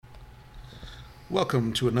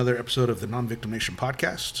Welcome to another episode of the Non-Victim Nation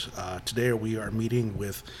podcast. Today we are meeting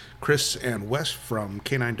with Chris and Wes from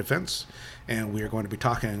K-9 Defense, and we are going to be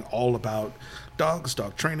talking all about dogs,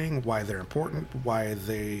 dog training, why they're important, why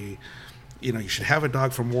they, you should have a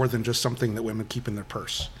dog for more than just something that women keep in their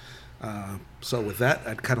purse. So with that,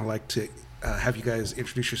 I'd kind of like to have you guys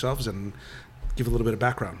introduce yourselves and give a little bit of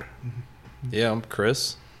background. Yeah, I'm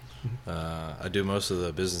Chris. I do most of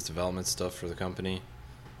the business development stuff for the company.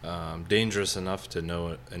 Dangerous enough to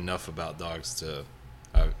know enough about dogs to,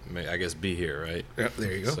 I guess, be here, right? Yep,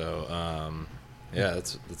 there you go. So,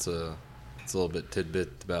 it's a little bit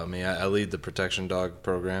tidbit about me. I lead the protection dog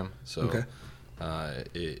program. So, okay.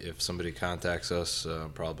 If somebody contacts us, they're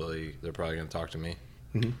probably going to talk to me.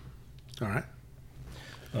 Mm-hmm. All right.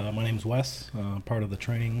 My name's Wes, part of the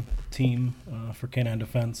training team for K-9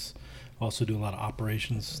 Defense. Also do a lot of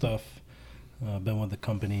operations stuff. Been with the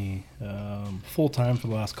company full-time for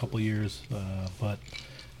the last couple of years, but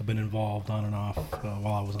I've been involved on and off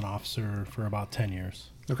while I was an officer for about 10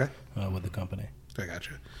 years. Okay. With the company. I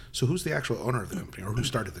gotcha. So who's the actual owner of the company, or who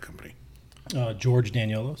started the company? George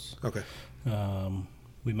Danielos. Okay.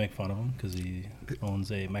 We make fun of him because he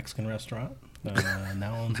owns a Mexican restaurant,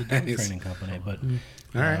 now owns a dog training company. But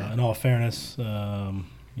all right. In all fairness,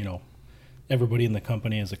 everybody in the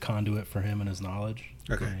company is a conduit for him and his knowledge.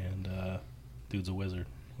 Okay. And dude's a wizard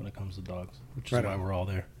when it comes to dogs, which is right why on. we're all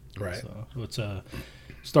there. Right. So it's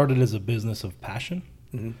started as a business of passion,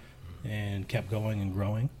 Mm-hmm. and kept going and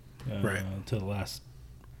growing. Right. To the last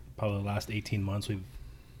 18 months, we've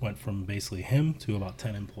went from basically him to about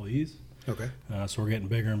 10 employees. Okay. So we're getting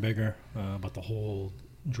bigger and bigger, but the whole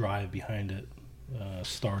drive behind it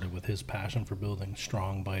started with his passion for building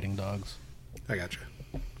strong, biting dogs. I gotcha.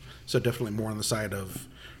 So definitely more on the side of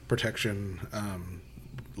protection,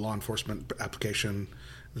 law enforcement application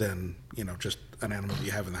than, just an animal that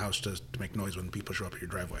you have in the house to make noise when people show up at your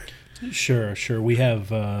driveway. Sure. We have,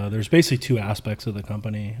 there's basically two aspects of the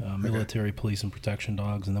company, military, police, and protection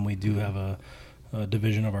dogs. And then we do have a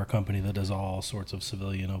division of our company that does all sorts of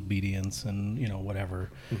civilian obedience and, whatever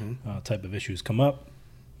type of issues come up.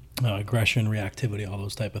 Aggression, reactivity, all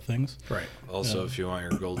those type of things. Right. Also, if you want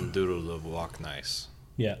your golden doodle to walk nice.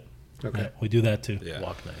 Yeah. Okay. Yeah, we do that too. Yeah.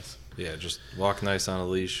 Walk nice. Yeah, just walk nice on a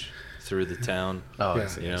leash through the town. Oh, Yeah. I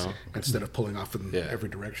see. You know? Instead of pulling off in Yeah. every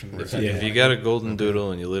direction. If you got a golden doodle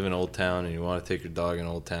and you live in Old Town and you want to take your dog in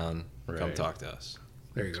Old Town, come Right. talk to us.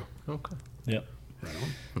 There you go. Okay. Yep. Right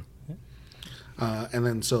on. And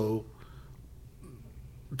then so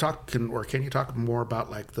can you talk more about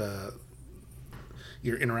like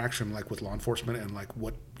your interaction like with law enforcement and like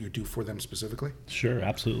what you do for them specifically? Sure,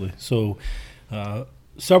 absolutely. So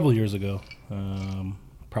several years ago,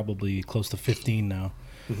 probably close to 15 now,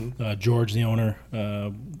 George, the owner,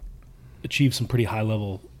 achieved some pretty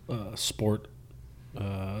high-level sport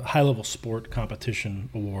competition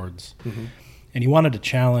awards. And he wanted to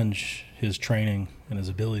challenge his training and his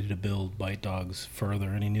ability to build bite dogs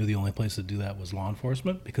further. And he knew the only place to do that was law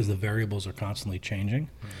enforcement because the variables are constantly changing.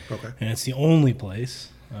 Okay. And it's the only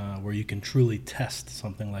place where you can truly test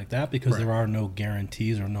something like that because there are no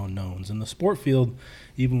guarantees or no knowns. In the sport field,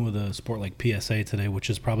 even with a sport like PSA today, which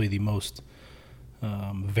is probably the most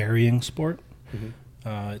varying sport,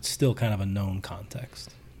 it's still kind of a known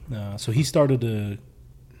context. So he started to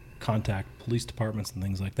contact police departments and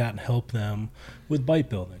things like that and help them with bite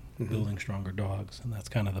building, building stronger dogs. And that's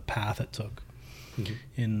kind of the path it took.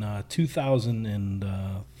 In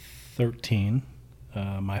 2013,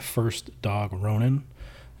 my first dog, Ronan,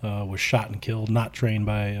 was shot and killed, not trained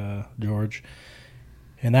by George.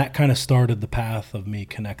 And that kind of started the path of me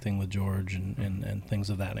connecting with George and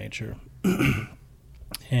things of that nature.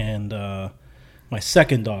 And my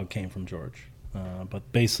second dog came from George.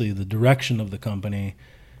 But basically the direction of the company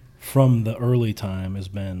from the early time has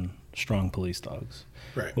been strong police dogs.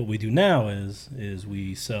 Right. What we do now is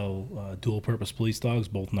we sell dual-purpose police dogs,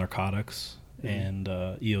 both narcotics and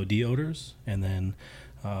EOD odors, and then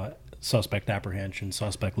suspect apprehension,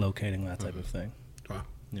 suspect locating, that type of thing. Wow.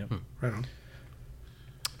 Yep. Right on.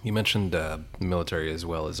 You mentioned military as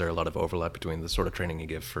well. Is there a lot of overlap between the sort of training you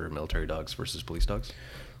give for military dogs versus police dogs?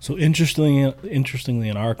 So interestingly,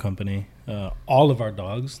 in our company, all of our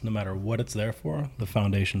dogs, no matter what it's there for, the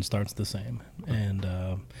foundation starts the same. And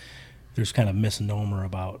there's kind of misnomer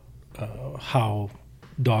about how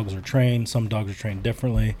dogs are trained. Some dogs are trained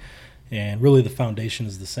differently. And really the foundation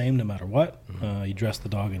is the same no matter what. You dress the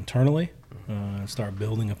dog internally and start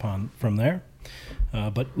building upon from there.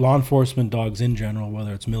 But law enforcement dogs in general,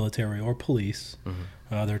 whether it's military or police,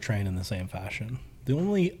 they're trained in the same fashion. The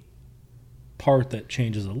only part that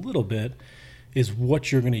changes a little bit is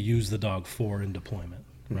what you're going to use the dog for in deployment.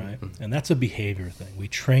 right? And that's a behavior thing. We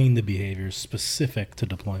train the behaviors specific to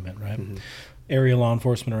deployment, right? Area law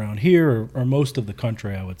enforcement around here, or most of the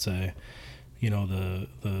country, I would say, the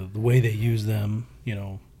way they use them,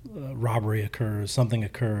 robbery occurs, something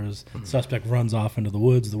occurs, suspect runs off into the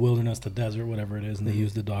woods, the wilderness, the desert, whatever it is, and they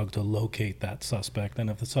use the dog to locate that suspect. And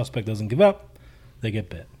if the suspect doesn't give up, they get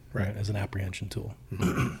bit, right, as an apprehension tool.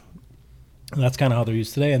 And that's kind of how they're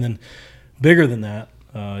used today. And then bigger than that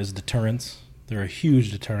is deterrence. They're a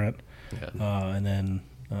huge deterrent. Yeah. And then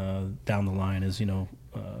down the line is,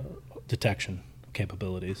 detection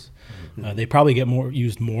capabilities. They probably get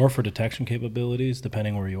used more for detection capabilities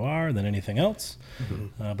depending where you are than anything else.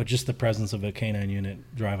 But just the presence of a K-9 unit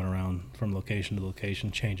driving around from location to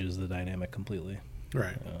location changes the dynamic completely.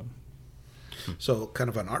 Right. So kind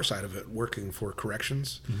of on our side of it, working for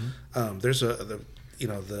corrections, there's the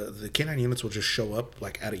K-9 units will just show up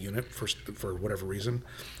like at a unit for whatever reason,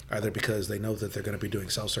 either because they know that they're going to be doing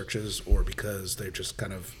cell searches or because they're just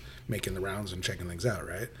kind of making the rounds and checking things out,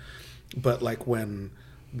 right? But like when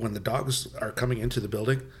the dogs are coming into the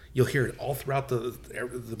building, you'll hear it all throughout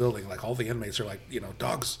the building. Like all the inmates are like,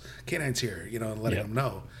 dogs, K-9's here, and letting them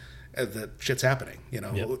know that shit's happening,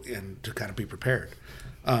 and to kind of be prepared.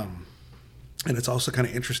 And it's also kind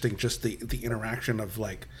of interesting just the interaction of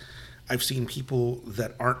like, I've seen people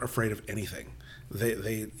that aren't afraid of anything.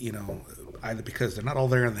 They either because they're not all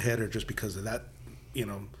there in the head or just because of that,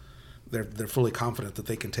 they're fully confident that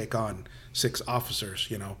they can take on 6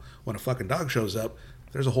 officers. When a fucking dog shows up,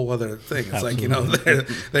 there's a whole other thing. It's like,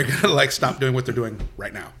 they're gonna like stop doing what they're doing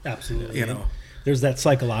right now. Absolutely. There's that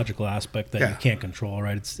psychological aspect that you can't control,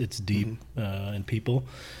 right? It's deep in people.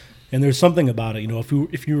 And there's something about it,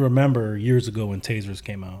 if you remember years ago when tasers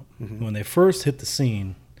came out, when they first hit the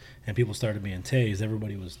scene and people started being tased,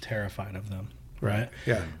 everybody was terrified of them, right?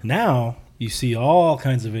 Yeah. Now you see all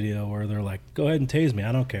kinds of video where they're like, go ahead and tase me,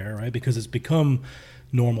 I don't care, right? Because it's become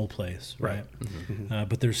normal place, right?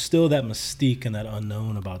 But there's still that mystique and that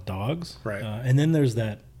unknown about dogs. Right. And then there's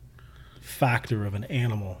that factor of an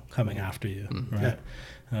animal coming after you,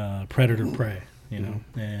 right? Predator prey,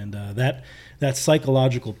 and that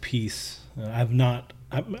psychological piece,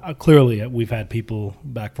 clearly we've had people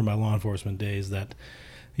back from my law enforcement days that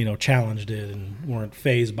challenged it and weren't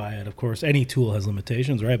fazed by it. Of course, any tool has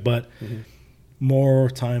limitations, right? But more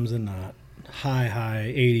times than not, high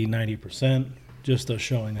 80, 90%, just us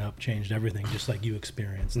showing up changed everything, just like you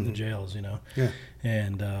experienced in the jails,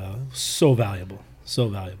 and so valuable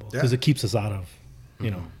because it keeps us out of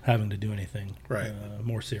having to do anything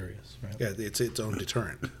more serious, right? Yeah, it's its own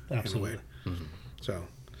deterrent. Absolutely. In a way. So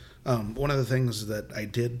one of the things that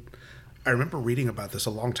I remember reading about this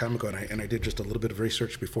a long time ago, and I did just a little bit of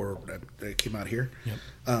research before I came out here.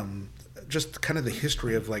 Yep. Just kind of the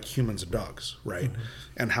history of like humans and dogs, right?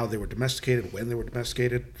 And how they were domesticated, when they were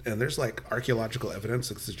domesticated. And there's like archaeological evidence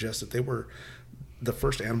that suggests that they were the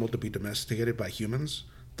first animal to be domesticated by humans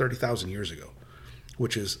 30,000 years ago,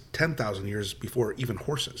 which is 10,000 years before even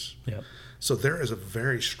horses. Yep. So there is a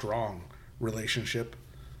very strong relationship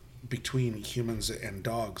between humans and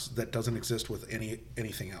dogs that doesn't exist with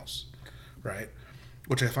anything else. Right,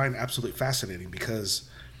 which I find absolutely fascinating because,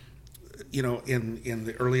 in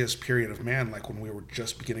the earliest period of man, like when we were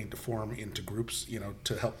just beginning to form into groups,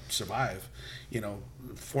 to help survive,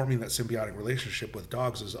 forming that symbiotic relationship with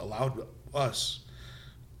dogs has allowed us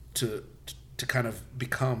to kind of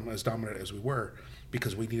become as dominant as we were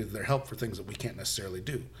because we needed their help for things that we can't necessarily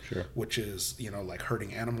do. Sure. Which is, like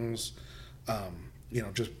herding animals,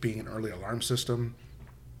 just being an early alarm system,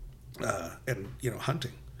 and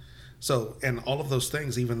hunting. So, and all of those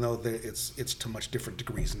things, even though it's to much different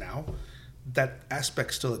degrees now, that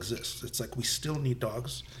aspect still exists. It's like we still need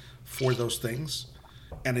dogs for those things,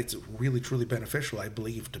 and it's really, truly beneficial, I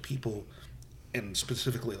believe, to people, and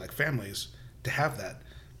specifically like families, to have that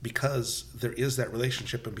because there is that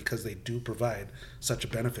relationship and because they do provide such a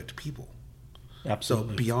benefit to people.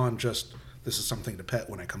 Absolutely. So beyond just, this is something to pet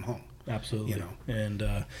when I come home. Absolutely. And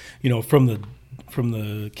from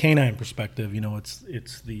the canine perspective,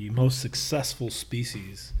 it's the most successful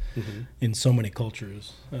species in so many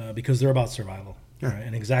cultures because they're about survival. Yeah. Right?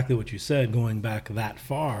 And exactly what you said, going back that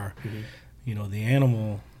far, the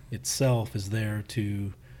animal itself is there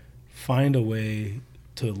to find a way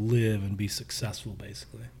to live and be successful,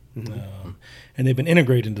 basically. And they've been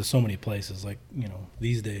integrated into so many places. Like,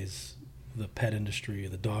 these days, the pet industry,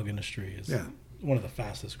 the dog industry is one of the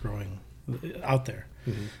fastest growing out there.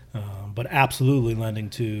 But absolutely lending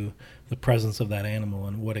to the presence of that animal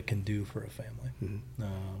and what it can do for a family.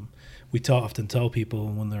 We often tell people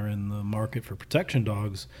when they're in the market for protection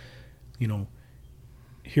dogs,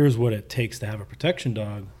 here's what it takes to have a protection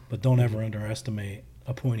dog, but don't ever underestimate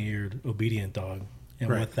a pointy-eared, obedient dog, and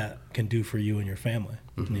Right. what that can do for you and your family,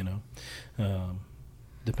 Mm-hmm. you know,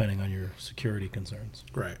 depending on your security concerns.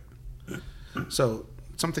 Right. So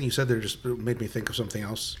something you said there just made me think of something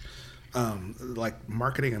else, like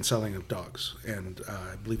marketing and selling of dogs. And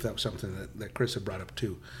I believe that was something that Chris had brought up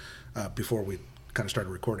too before we kind of started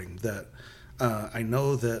recording. That I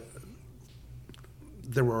know that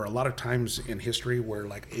there were a lot of times in history where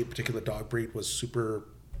like a particular dog breed was super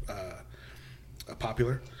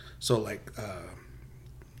popular. So like,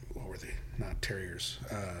 what were they? Not terriers.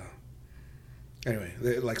 Anyway,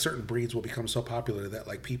 like certain breeds will become so popular that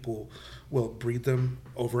like people will breed them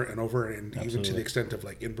over and over, and even to Absolutely. the extent of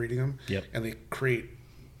like inbreeding them. Yep. And they create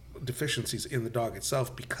deficiencies in the dog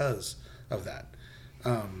itself because of that.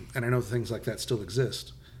 And I know things like that still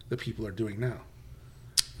exist that people are doing now.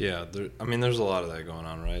 Yeah, there's a lot of that going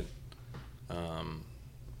on, right?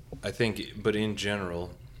 I think, but in general,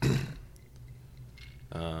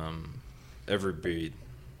 every breed,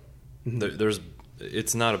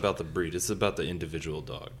 it's not about the breed; it's about the individual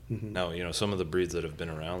dog. Now, some of the breeds that have been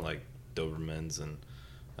around, like Dobermans and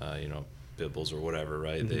pit bulls or whatever,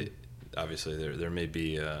 right? They obviously there may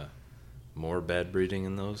be more bad breeding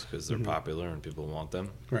in those because they're popular and people want them.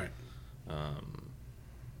 Right.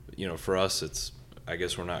 For us, I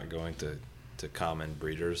guess we're not going to common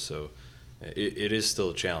breeders, so it is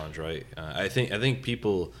still a challenge, right? I think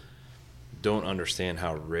people don't understand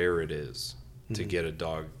how rare it is to get a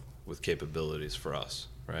dog with capabilities for us,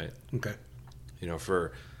 right? Okay.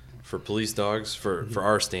 For police dogs, for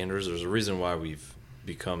our standards, there's a reason why we've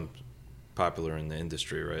become popular in the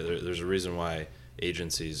industry, right? There's a reason why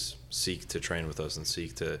agencies seek to train with us and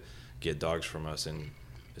seek to get dogs from us, and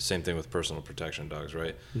same thing with personal protection dogs,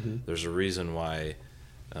 right? There's a reason why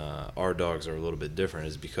our dogs are a little bit different,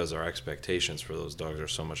 is because our expectations for those dogs are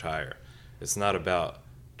so much higher. It's not about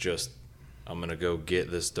just, I'm going to go get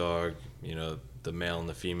this dog, the male and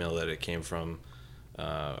the female that it came from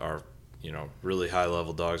are, really high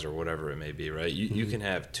level dogs or whatever it may be, right? You can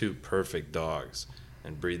have two perfect dogs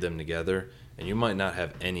and breed them together, and you might not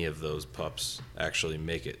have any of those pups actually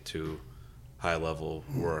make it to high level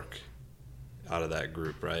work out of that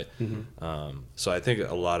group, right? So I think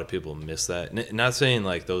a lot of people miss that. Not saying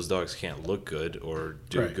like those dogs can't look good or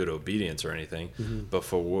do Right. good obedience or anything, but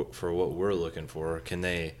for what we're looking for, can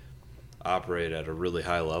they operate at a really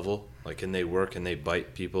high level? Like, can they work and they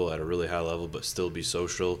bite people at a really high level but still be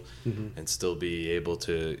social and still be able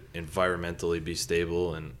to environmentally be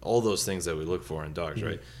stable and all those things that we look for in dogs,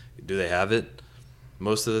 right? Do they have it?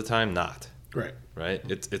 Most of the time, not. Right?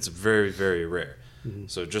 It's very, very rare.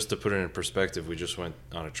 So just to put it in perspective, we just went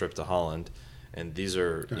on a trip to Holland, and these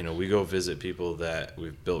are, we go visit people that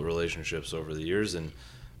we've built relationships over the years, and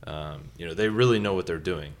they really know what they're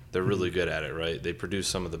doing. They're really good at it, right? They produce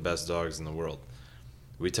some of the best dogs in the world.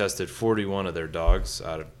 We tested 41 of their dogs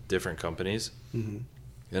out of different companies, and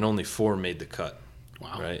only 4 made the cut.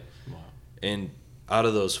 Wow. Right? Wow. And out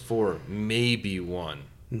of those 4, maybe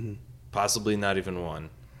 1, possibly not even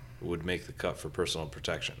 1, would make the cut for personal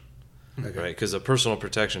protection. Okay. Right? Because a personal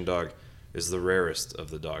protection dog is the rarest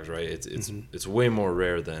of the dogs, right? It's way more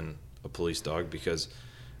rare than a police dog, because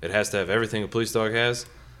it has to have everything a police dog has,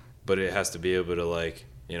 but it has to be able to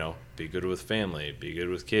be good with family, be good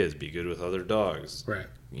with kids, be good with other dogs, Right.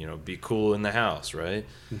 Be cool in the house, right?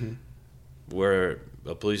 Where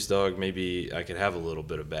a police dog, maybe I could have a little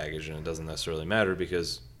bit of baggage and it doesn't necessarily matter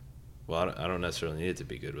because, well, I don't necessarily need it to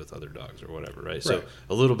be good with other dogs or whatever, right? So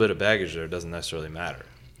a little bit of baggage there doesn't necessarily matter,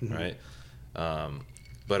 right?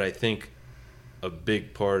 But I think a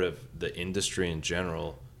big part of the industry in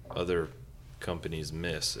general, other companies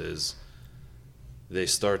miss, is they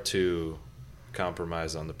start to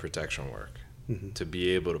compromise on the protection work to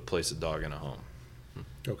be able to place a dog in a home.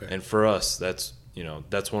 Okay. And for us, that's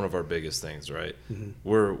one of our biggest things, right?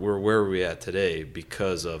 We're where we're at today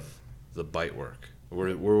because of the bite work.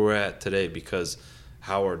 We're where we're at today because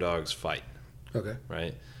how our dogs fight, Okay.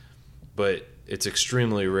 right? But it's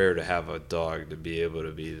extremely rare to have a dog to be able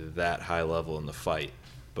to be that high level in the fight,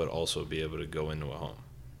 but also be able to go into a home.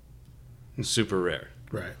 Super rare.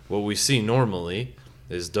 Right. What we see normally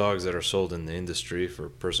is dogs that are sold in the industry for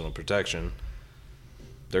personal protection.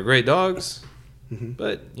 They're great dogs,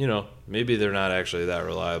 but, maybe they're not actually that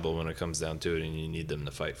reliable when it comes down to it and you need them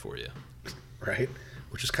to fight for you. Right.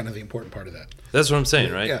 Which is kind of the important part of that. That's what I'm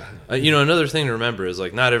saying, right? Yeah. Another thing to remember is,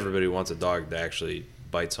 not everybody wants a dog to actually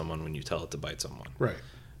bite someone when you tell it to bite someone. Right.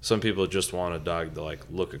 Some people just want a dog to,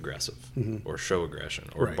 look aggressive or show aggression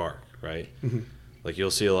or Right. bark, right?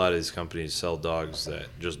 You'll see a lot of these companies sell dogs that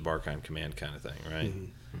just bark on command kind of thing,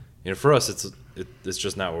 right? For us, it's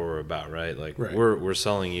just not what we're about, right? Right. We're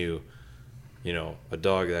selling you a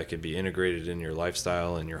dog that could be integrated in your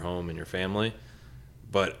lifestyle and your home and your family,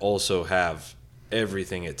 but also have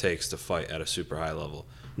everything it takes to fight at a super high level,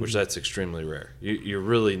 which that's extremely rare.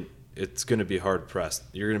 It's going to be hard pressed.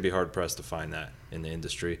 You're going to be hard pressed to find that in the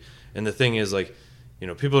industry. And the thing is, like,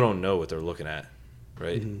 people don't know what they're looking at,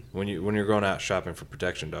 right? When you're going out shopping for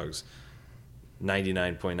protection dogs,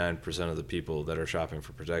 99.9% of the people that are shopping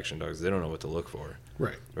for protection dogs, they don't know what to look for.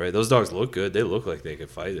 Right. Those dogs look good. They look like they could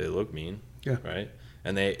fight. They look mean. Yeah. Right.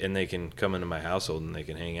 And they can come into my household and they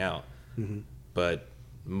can hang out. But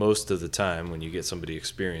most of the time, when you get somebody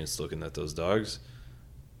experienced looking at those dogs,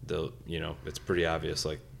 it's pretty obvious.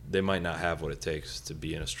 Like, they might not have what it takes to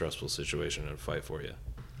be in a stressful situation and fight for you.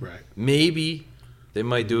 Right. Maybe they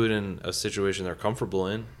might do it in a situation they're comfortable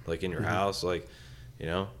in, like in your house, like,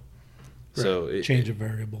 Right. So Change a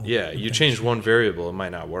variable. Yeah, you change one variable, it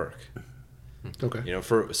might not work. Okay.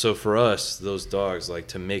 For us, those dogs, like,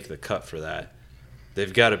 to make the cut for that,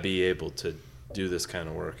 they've got to be able to do this kind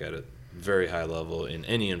of work at a very high level in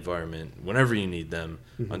any environment, whenever you need them,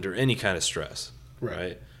 under any kind of stress.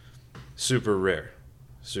 Right? Super rare.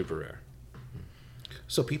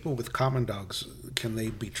 So people with common dogs, can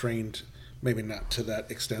they be trained, maybe not to that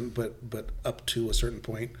extent, but up to a certain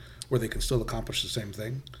point where they can still accomplish the same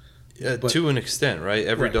thing? To an extent, right?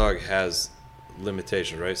 Every Right. dog has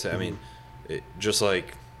limitations, right? So, I mean, just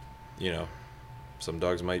like, some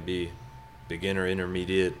dogs might be beginner,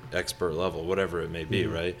 intermediate, expert level, whatever it may be,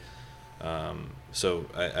 right? So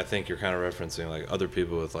I think you're kind of referencing, like, other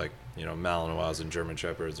people with, like, Malinois and German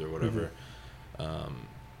Shepherds or whatever.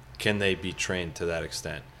 Can they be trained to that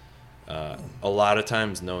extent? A lot of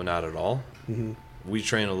times, no, not at all. We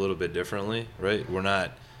train a little bit differently, right? We're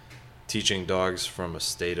not teaching dogs from a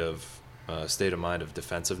state of mind of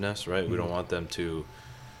defensiveness, right? We don't want them to,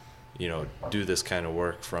 do this kind of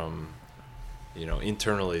work from,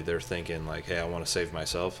 internally they're thinking, like, hey, I want to save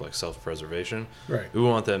myself, like self-preservation. Right. We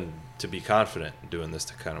want them to be confident doing this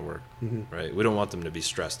kind of work, right? We don't want them to be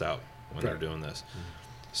stressed out when they're doing this.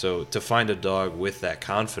 So to find a dog with that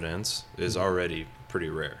confidence is already pretty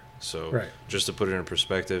rare. So just to put it in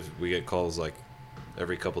perspective, we get calls like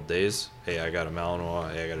every couple days. Hey, I got a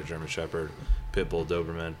Malinois. Hey, I got a German Shepherd, Pit Bull,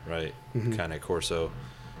 Doberman, right? Kind of Corso.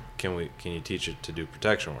 Can you teach it to do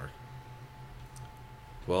protection work?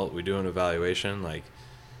 Well, we do an evaluation. Like,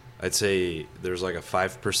 I'd say there's like a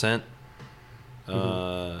 5%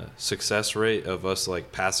 success rate of us,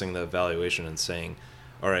 like, passing the evaluation and saying,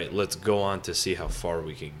 all right, let's go on to see how far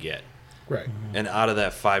we can get. Right. And out of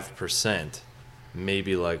that 5%,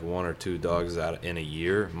 maybe like one or two dogs out in a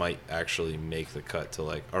year might actually make the cut to,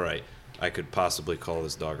 like, all right, I could possibly call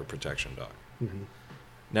this dog a protection dog.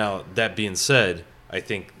 Now, that being said, I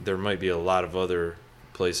think there might be a lot of other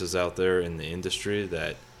places out there in the industry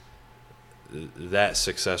that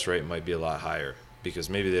success rate might be a lot higher, because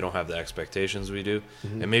maybe they don't have the expectations we do,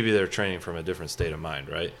 and maybe they're training from a different state of mind,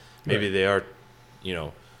 right? Maybe they are,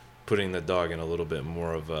 putting the dog in a little bit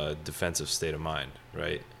more of a defensive state of mind,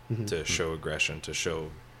 right? To show aggression, to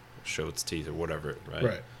show its teeth or whatever,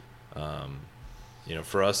 right?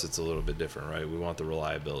 For us, it's a little bit different, right? We want the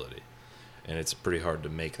reliability, and it's pretty hard to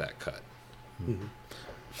make that cut.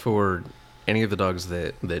 For any of the dogs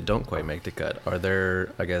that don't quite make the cut, are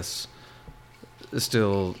there, I guess,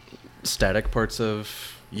 still static parts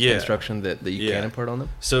of instruction that you can impart on them?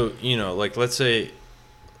 So, like, let's say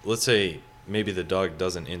maybe the dog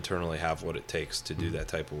doesn't internally have what it takes to do that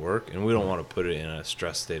type of work, and we don't want to put it in a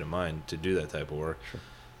stressed state of mind to do that type of work.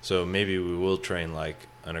 So maybe we will train, like,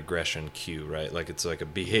 an aggression cue, right? Like, it's like a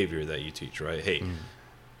behavior that you teach, right? Hey,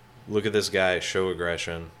 look at this guy, show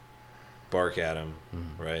aggression, bark at him,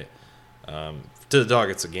 right? To the dog,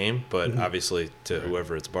 it's a game, but obviously to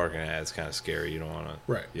whoever it's barking at, it's kind of scary. You don't want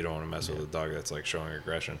to mess with a dog that's, like, showing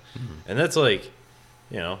aggression, and that's, like,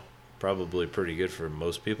 probably pretty good for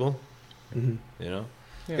most people.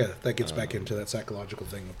 That gets back into that psychological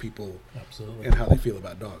thing of people Absolutely. and how they feel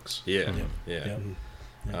about dogs.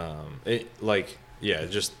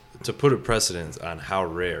 Just to put a precedent on how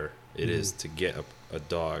rare it is to get a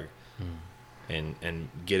dog and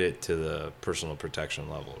get it to the personal protection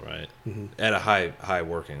level, right? At a high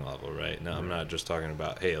working level, right? Now, I'm not just talking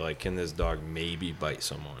about, hey, like, can this dog maybe bite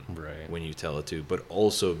someone when you tell it to, but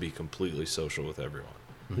also be completely social with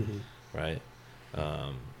everyone, right?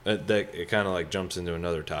 It kind of, like, jumps into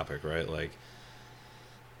another topic, right? Like,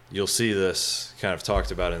 you'll see this kind of talked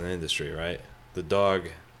about in the industry, right? The dog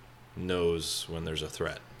knows when there's a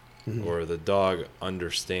threat, or the dog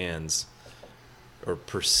understands or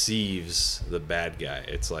perceives the bad guy.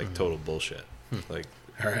 It's, like, total bullshit. Like,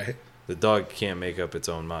 All right. the dog can't make up its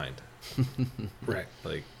own mind. Right.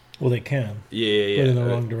 Like, Well, they can. Yeah. But in the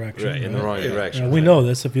wrong direction. Right, in the wrong direction. We know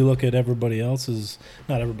this if you look at everybody else's,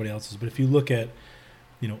 not everybody else's, but if you look at,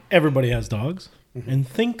 everybody has dogs, and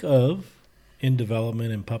think of in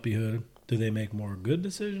development and puppyhood, do they make more good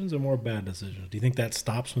decisions or more bad decisions? Do you think that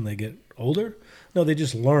stops when they get older? No, they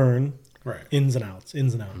just learn ins and outs,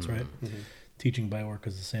 right? Mm-hmm. Teaching bite work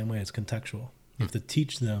is the same way. It's contextual. You have to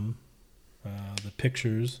teach them the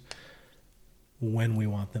pictures when we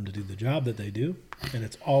want them to do the job that they do, and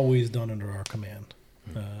it's always done under our command.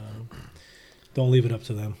 Don't leave it up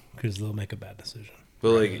to them because they'll make a bad decision.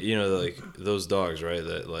 But like those dogs, right?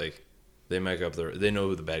 That like they make up they know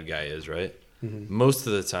who the bad guy is, right? Mm-hmm. Most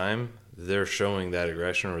of the time, they're showing that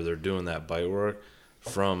aggression or they're doing that bite work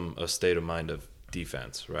from a state of mind of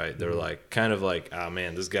defense, right? Mm-hmm. They're like kind of like, oh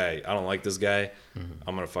man, this guy, I don't like this guy. Mm-hmm.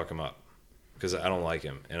 I'm gonna fuck him up because I don't like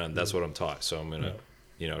him, and that's what I'm taught. So I'm gonna.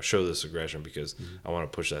 Show this aggression because I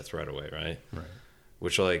want to push that threat away, right? Right.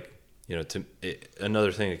 Which,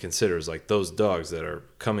 another thing to consider is like those dogs that are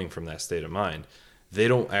coming from that state of mind, they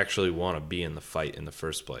don't actually want to be in the fight in the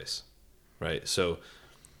first place, right? So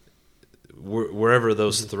wherever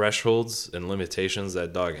those thresholds and limitations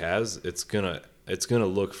that dog has, it's gonna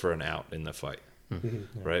look for an out in the fight,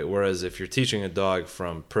 right? Whereas if you're teaching a dog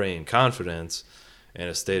from prey and confidence and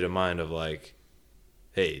a state of mind of like,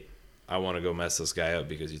 hey, I want to go mess this guy up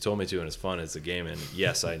because you told me to, and it's fun. It's a game, and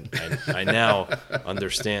yes, I now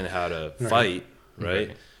understand how to fight.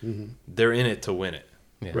 Right? Mm-hmm. They're in it to win it,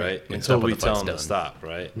 right? Until we tell them to stop,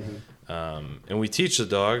 right? Mm-hmm. And we teach the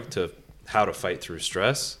dog how to fight through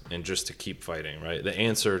stress and just to keep fighting, right? The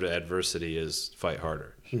answer to adversity is fight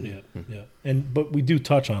harder. Mm-hmm. Yeah. But we do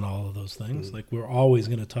touch on all of those things. Mm-hmm. Like we're always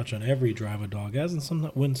going to touch on every drive a dog has, and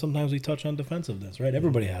sometimes we touch on defensiveness, right?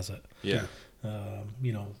 Everybody has it. Yeah.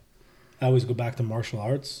 I always go back to martial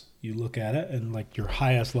arts. You look at it, and like your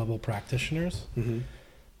highest level practitioners,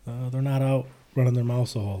 they're not out running their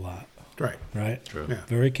mouths a whole lot. Right? True. Yeah.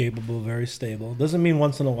 Very capable, very stable. Doesn't mean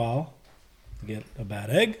once in a while you get a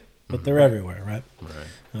bad egg, but they're everywhere, right?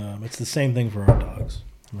 It's the same thing for our dogs,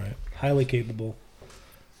 right? Highly capable,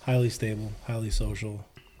 highly stable, highly social,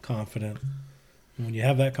 confident. And when you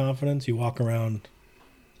have that confidence, you walk around,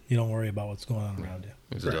 you don't worry about what's going on around you.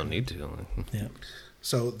 Because you don't need to. Yeah.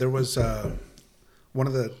 So there was one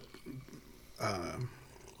of the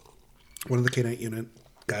K-9 unit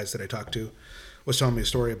guys that I talked to was telling me a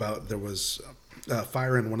story about there was a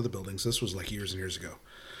fire in one of the buildings. This was like years and years ago.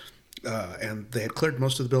 And they had cleared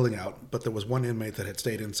most of the building out, but there was one inmate that had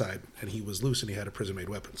stayed inside, and he was loose, and he had a prison-made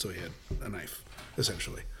weapon, so he had a knife,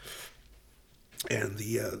 essentially. And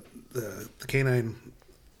the K-9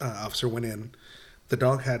 officer went in. The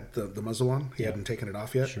dog had the muzzle on. He hadn't taken it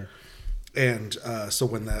off yet. Sure. And so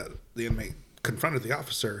when the inmate confronted the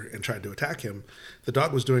officer and tried to attack him, the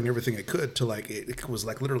dog was doing everything it could to it was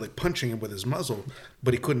like literally punching him with his muzzle,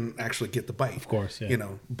 but he couldn't actually get the bite. Of course, yeah.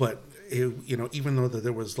 But even though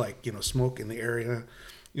there was smoke in the area,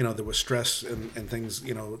 there was stress and things,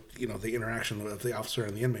 the interaction of the officer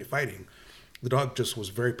and the inmate fighting, the dog just was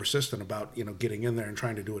very persistent about getting in there and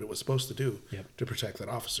trying to do what it was supposed to do to protect that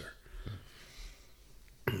officer.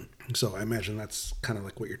 So I imagine that's kind of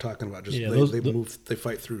like what you're talking about. Just they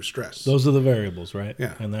fight through stress. Those are the variables, right?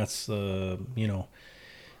 Yeah. And that's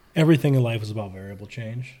everything in life is about variable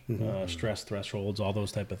change, stress thresholds, all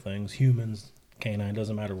those type of things. Humans, K-9,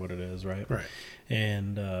 doesn't matter what it is, right? Right.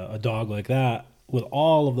 And a dog like that, with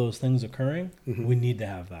all of those things occurring, we need to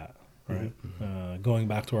have that, right? Mm-hmm. Going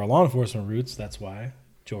back to our law enforcement roots, that's why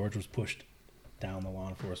George was pushed down the law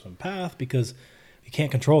enforcement path, because you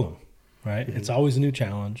can't control him. Right? Mm-hmm. It's always a new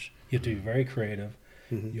challenge. You have to be very creative.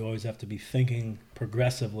 Mm-hmm. You always have to be thinking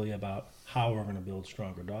progressively about how we're going to build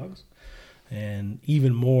stronger dogs. And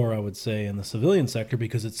even more, I would say, in the civilian sector,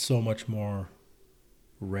 because it's so much more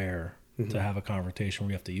rare to have a confrontation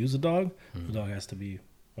where you have to use a dog. The dog has to be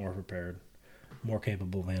more prepared, more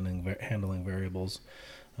capable of handling variables,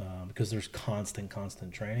 because there's constant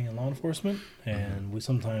training in law enforcement. And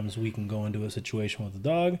sometimes we can go into a situation with a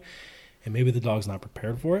dog, and maybe the dog's not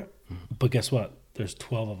prepared for it. But guess what? There's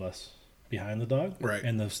 12 of us behind the dog. Right.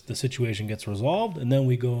 And the situation gets resolved, and then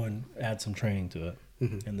we go and add some training to it.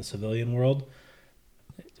 Mm-hmm. In the civilian world,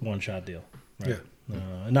 it's a one-shot deal. Right? Yeah.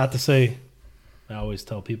 And not to say, I always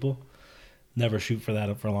tell people, never shoot for that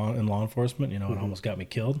in law enforcement. It almost got me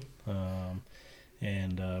killed.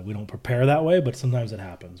 And we don't prepare that way, but sometimes it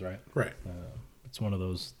happens, right? Right. It's one of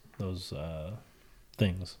those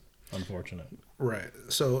things, unfortunate. Right.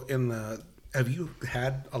 So have you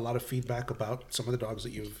had a lot of feedback about some of the dogs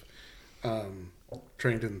that you've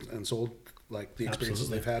trained and sold like the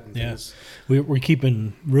experiences Absolutely. they've had and Yeah. things. We're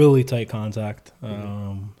keeping really tight contact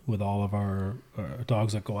with all of our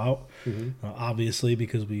dogs that go out. Obviously,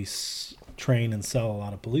 because we train and sell a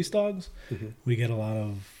lot of police dogs, we get a lot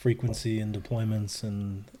of frequency and deployments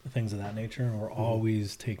and things of that nature. And we're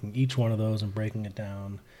always taking each one of those and breaking it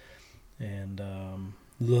down and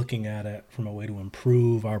looking at it from a way to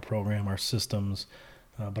improve our program, our systems.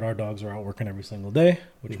 But our dogs are out working every single day,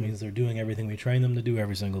 which means they're doing everything we train them to do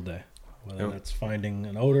every single day. Whether that's finding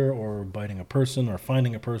an odor or biting a person or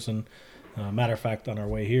finding a person. Matter of fact, on our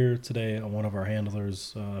way here today, one of our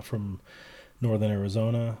handlers from northern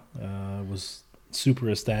Arizona was super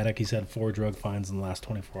ecstatic. He's had 4 drug finds in the last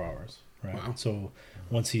 24 hours. Right. Wow. So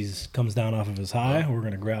once he's comes down off of his high, we're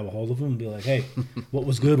going to grab a hold of him and be like, hey, what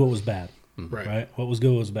was good, what was bad? Right. What was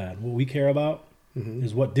good, what was bad? What we care about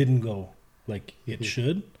is what didn't go like it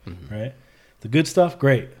should. Right. The good stuff,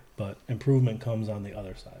 great. But improvement comes on the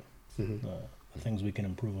other side. The things we can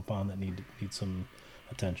improve upon that need some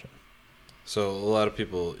attention. So a lot of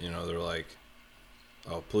people, they're like,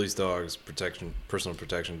 oh, police dogs, personal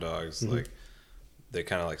protection dogs, like they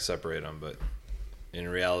kind of like separate them, but in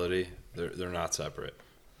reality, they're not separate.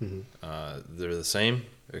 They're the same,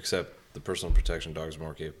 except the personal protection dog is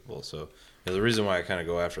more capable. So the reason why I kind of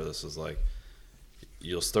go after this is like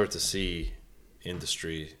you'll start to see in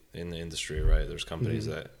the industry, right? There's companies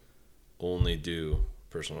that only do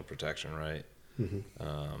personal protection, right?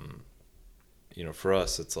 For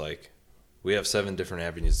us, it's like we have 7 different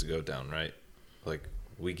avenues to go down, right? Like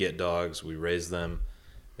we get dogs, we raise them.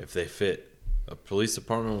 If they fit a police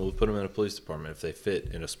department, we'll put them in a police department. If they fit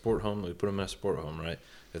in a sport home, we put them in a sport home, right?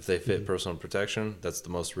 If they fit personal protection, that's the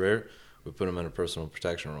most rare, we put them in a personal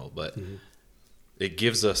protection role. But it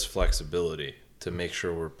gives us flexibility to make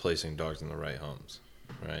sure we're placing dogs in the right homes,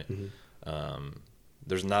 right?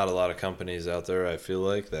 There's not a lot of companies out there, I feel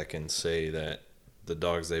like, that can say that the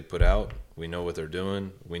dogs they put out, we know what they're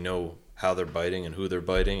doing, we know how they're biting and who they're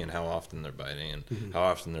biting and how often they're biting and how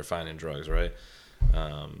often they're finding drugs, right?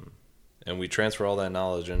 And we transfer all that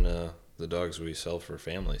knowledge into the dogs we sell for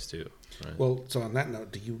families too, right? Well, so on that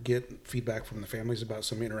note, do you get feedback from the families about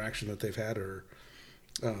some interaction that they've had or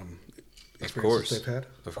experiences they've had?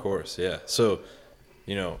 Of course, yeah. So,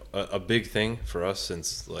 a big thing for us,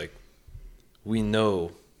 since like we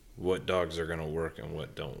know what dogs are going to work and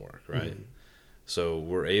what don't work, right? So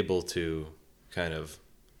we're able to kind of,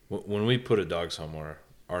 when we put a dog somewhere,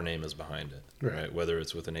 our name is behind it, right? Whether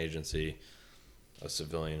it's with an agency, a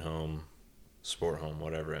civilian home, sport home,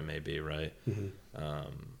 whatever it may be, right?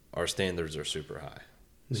 Our standards are super high.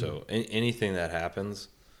 So anything that happens,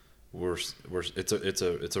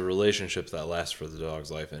 it's a relationship that lasts for the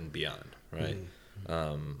dog's life and beyond, right?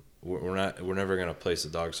 We're never going to place a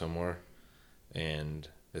dog somewhere and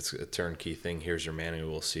it's a turnkey thing. Here's your manual.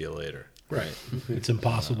 We'll see you later. Right. It's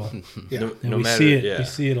impossible. No matter, see it. We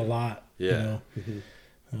see it a lot. Yeah.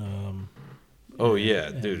 Dude.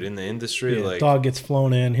 In the industry, like dog gets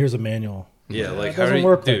flown in. Here's a manual. Yeah, like it doesn't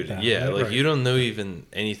work dude? like that, yeah, right? like you don't know even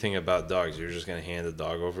anything about dogs. You're just gonna hand the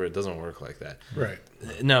dog over. It doesn't work like that. Right.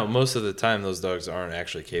 No, most of the time those dogs aren't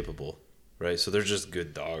actually capable, right? So they're just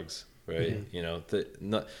good dogs, right?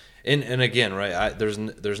 And again, right?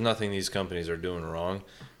 There's nothing these companies are doing wrong.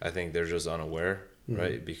 I think they're just unaware,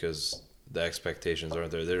 right? Because the expectations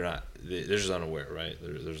aren't there. They're just unaware, right?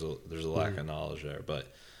 There's a lack of knowledge there. But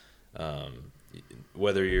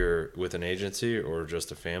whether you're with an agency or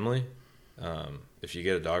just a family, if you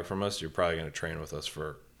get a dog from us, you're probably going to train with us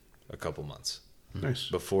for a couple months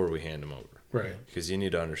before we hand them over, right? Because you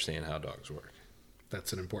need to understand how dogs work.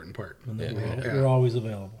 That's an important part. We're always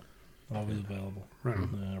available. Right.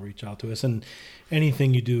 Reach out to us, and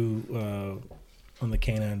anything you do on the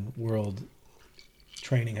K-9 world,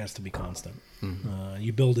 training has to be constant.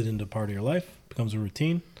 You build it into part of your life, becomes a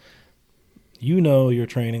routine. You're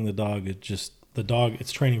training the dog.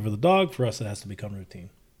 It's training for the dog. For us, it has to become routine.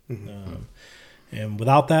 And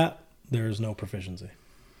without that, there is no proficiency.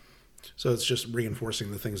 So it's just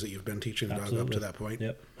reinforcing the things that you've been teaching the dog up to that point.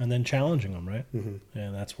 Yep. And then challenging them, right? And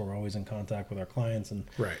that's where we're always in contact with our clients. And,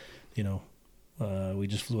 we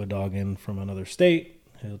just flew a dog in from another state.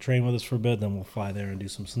 He'll train with us for a bit. Then we'll fly there and do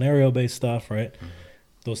some scenario-based stuff, right?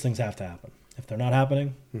 Those things have to happen. If they're not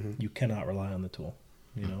happening, you cannot rely on the tool.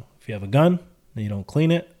 If you have a gun and you don't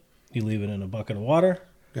clean it, you leave it in a bucket of water,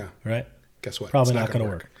 right? Guess what? Probably not going to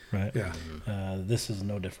work, right? Yeah. This is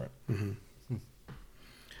no different.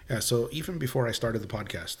 Yeah, so even before I started the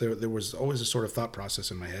podcast, there was always a sort of thought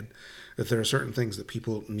process in my head that there are certain things that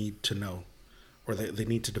people need to know or they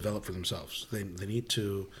need to develop for themselves. They need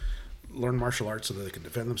to learn martial arts so that they can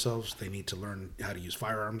defend themselves. They need to learn how to use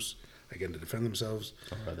firearms again, to defend themselves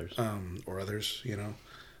or others. you know.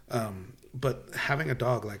 But having a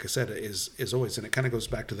dog, like I said, is always, and it kind of goes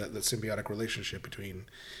back to that symbiotic relationship between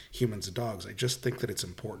humans and dogs. I just think that it's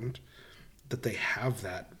important that they have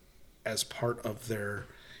that as part of their,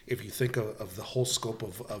 if you think of the whole scope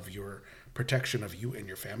of your protection of you and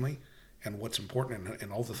your family and what's important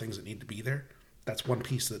and all the things that need to be there, that's one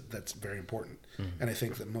piece that's very important. And I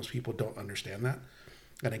think that most people don't understand that.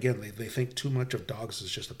 And again, they think too much of dogs as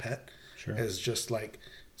just a pet, as just like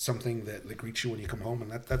something that greets you when you come home,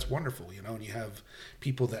 and that's wonderful, you know. And you have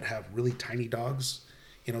people that have really tiny dogs,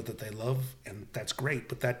 you know, that they love, and that's great,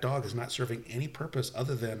 but that dog is not serving any purpose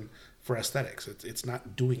other than for aesthetics. It's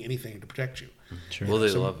not doing anything to protect you. Well, they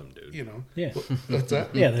love him, dude. You know. Yeah. What's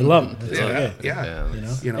that? Yeah, they love him. Yeah.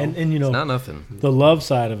 You know, and you know, it's not nothing. The love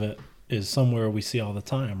side of it is somewhere we see all the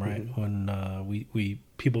time, right? When we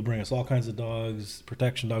people bring us all kinds of dogs,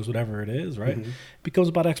 protection dogs, whatever it is, right? It becomes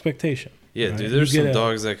about expectation. Yeah, right? dude. There's some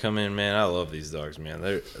dogs that come in, man. I love these dogs, man.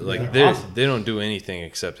 They're like awesome. They don't do anything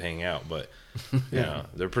except hang out, but you know,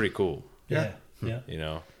 they're pretty cool. Yeah. You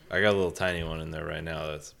know, I got a little tiny one in there right now.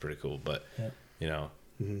 That's pretty cool, but you know,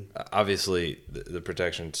 obviously the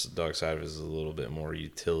protection dog side of it is a little bit more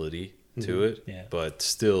utility to it. Yeah. But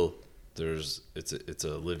still, it's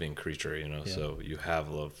a living creature, you know. So you have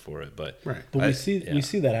love for it, but we see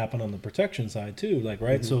that happen on the protection side too. Like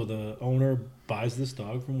so the owner buys this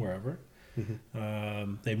dog from wherever.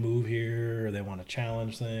 They move here, or they want to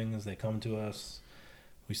challenge things. They come to us.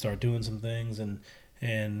 We start doing some things,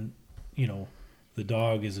 and you know, the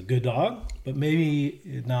dog is a good dog, but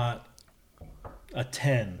maybe not a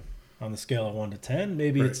 10 on the scale of 1 to 10.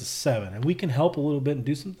 Maybe it's a 7, and we can help a little bit and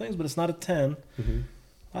do some things, but it's not a 10.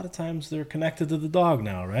 A lot of times they're connected to the dog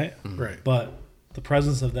now, right? Right. But the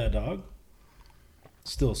presence of that dog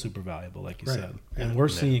still super valuable, like you said. And we're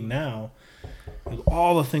seeing now, with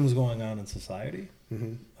all the things going on in society,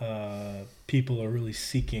 people are really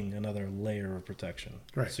seeking another layer of protection.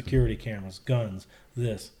 Right. Security cameras, guns,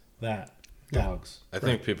 this, that, dogs. I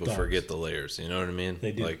think people forget the layers. You know what I mean?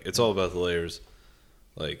 They do. Like, it's all about the layers.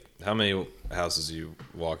 Like, how many houses you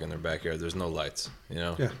walk in their backyard, there's no lights, you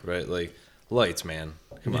know? Yeah. Right? Like, lights, man.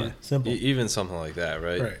 Come on. Simple. Even something like that,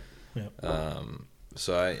 right? Right. Yeah.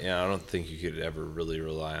 So I don't think you could ever really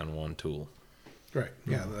rely on one tool. Right.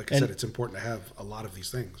 Yeah. Like I said, it's important to have a lot of these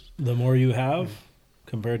things. The more you have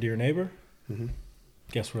compared to your neighbor,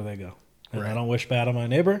 guess where they go? And I don't wish bad on my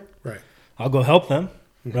neighbor. Right. I'll go help them.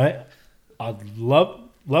 Right. I'd love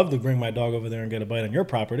to bring my dog over there and get a bite on your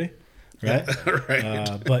property. Right.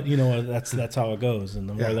 Right. But you know, that's how it goes. And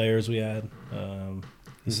the more layers we add,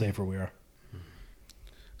 the safer we are.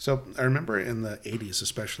 So I remember in the 80s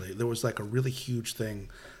especially, there was like a really huge thing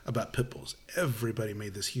about pit bulls. Everybody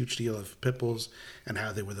made this huge deal of pit bulls and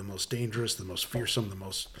how they were the most dangerous, the most fearsome, the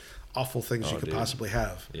most awful things you could possibly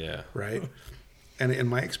have. Yeah. Right? And in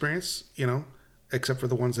my experience, you know, except for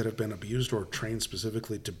the ones that have been abused or trained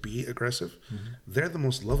specifically to be aggressive, they're the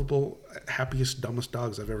most lovable, happiest, dumbest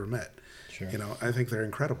dogs I've ever met. Sure. You know, I think they're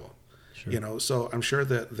incredible. Sure. You know, so I'm sure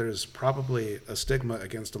that there's probably a stigma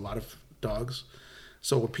against a lot of dogs.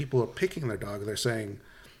 So when people are picking their dog, they're saying,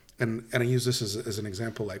 and I use this as an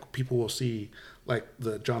example, like people will see like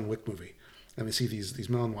the John Wick movie, and they see these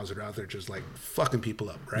Malinois that are out there just like fucking people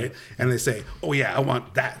up, right? And they say, "Oh yeah, I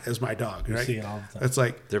want that as my dog." Right? See it all the time. It's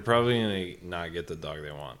like they're probably gonna not get the dog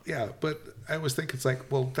they want. Yeah, but I always think it's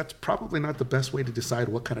like, well, that's probably not the best way to decide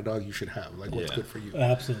what kind of dog you should have. Like, what's good for you?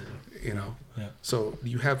 Absolutely. You know. Yeah. So, do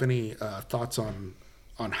you have any thoughts on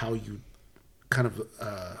how you kind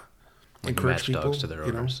of encourage people dogs to their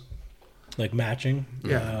owners? Like matching?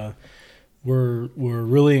 Yeah. We're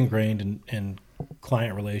really ingrained in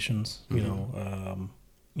client relations. You know,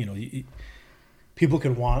 people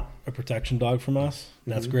can want a protection dog from us.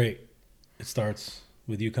 That's great. It starts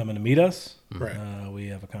with you coming to meet us. Right. We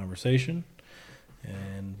have a conversation,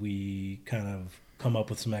 and we kind of come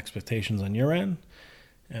up with some expectations on your end.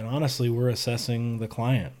 And honestly, we're assessing the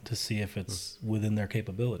client to see if it's within their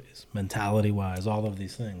capabilities, mentality-wise, all of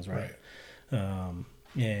these things, right?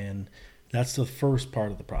 And that's the first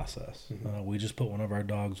part of the process. We just put one of our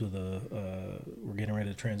dogs with we're getting ready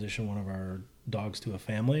to transition one of our dogs to a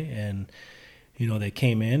family, and you know, they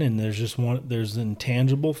came in, and there's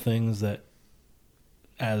intangible things that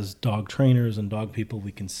as dog trainers and dog people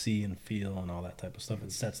we can see and feel and all that type of stuff.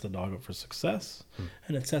 It sets the dog up for success,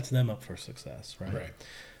 and it sets them up for success, right?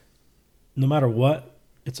 No matter what,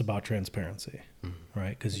 it's about transparency,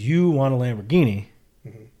 right? Because you want a Lamborghini.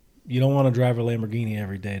 You don't want to drive a Lamborghini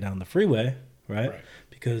every day down the freeway, right?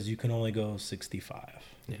 Because you can only go 65,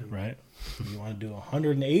 right? You want to do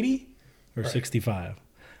 180 or 65?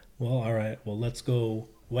 well, all right, well, let's go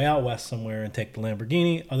way out west somewhere and take the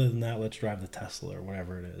Lamborghini. Other than that, let's drive the Tesla or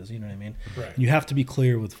whatever it is. You know what I mean? Right. You have to be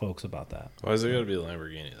clear with folks about that. Why is it got to be a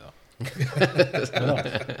Lamborghini though?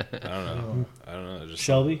 I don't know. Just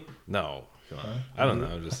Shelby? No. Come on. I don't know.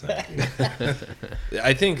 I'm just saying.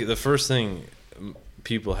 I think the first thing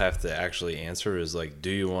people have to actually answer is like, do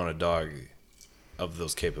you want a dog of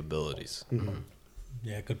those capabilities? Mm-hmm.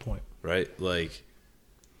 Yeah, good point. Right? Like,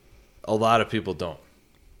 a lot of people don't.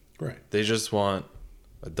 Right. They just want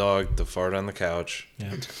a dog to fart on the couch.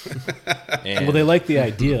 Yeah. And Well, they like the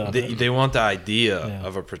idea of it. they want the idea Yeah.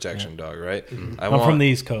 of a protection dog, right? Mm-hmm. I'm from the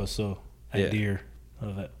East Coast, so Yeah. idea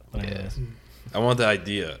of it. But anyways. I want the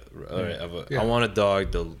idea, right, of a. Yeah. I want a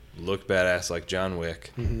dog to look badass like John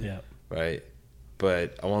Wick, Yeah. right?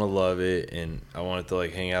 But I want to love it, and I want it to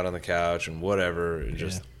like hang out on the couch and whatever, and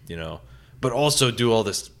just but also do all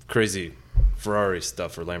this crazy Ferrari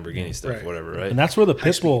stuff or Lamborghini stuff, Right. whatever, right? And that's where the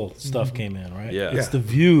pit bull stuff came in, right? Yeah. It's Yeah. the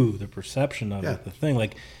view, the perception of Yeah. it, the thing.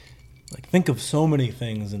 Like think of so many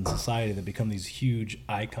things in society that become these huge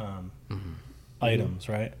icon items,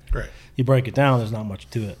 right? Right. You break it down, there's not much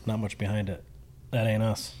to it, not much behind it. That ain't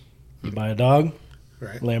us. You buy a dog,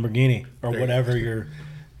 Right. Lamborghini, or There you whatever your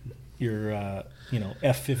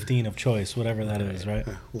F-15 of choice, whatever that is, right?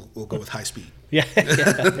 Yeah, we'll go with high speed. Yeah.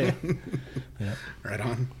 yeah. Right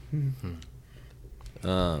on.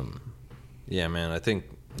 Yeah, man. I think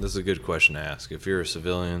this is a good question to ask. If you're a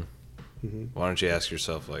civilian, why don't you ask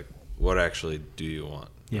yourself, like, what actually do you want?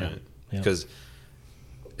 Yeah. Right? Yeah. Because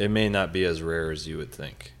it may not be as rare as you would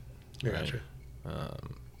think. Yeah, Right. gotcha.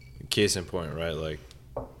 Case in point, right? Like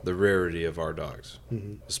the rarity of our dogs,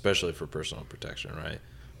 Mm-hmm. especially for personal protection, right?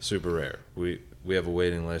 Super rare. We have a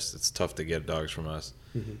waiting list. It's tough to get dogs from us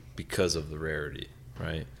Mm-hmm. because of the rarity,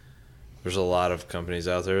 right? There's a lot of companies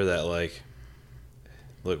out there that like,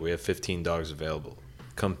 look, we have 15 dogs available.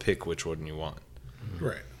 Come pick which one you want.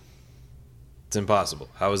 Right. It's impossible.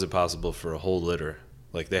 How is it possible for a whole litter?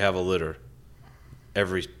 Like they have a litter.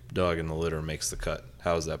 Every dog in the litter makes the cut.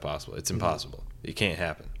 How is that possible? It's impossible. It can't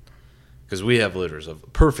happen. Because we have litters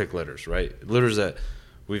of perfect litters, right? Litters that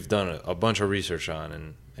we've done a bunch of research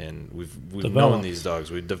on and we've known these dogs.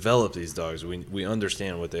 We've developed these dogs. We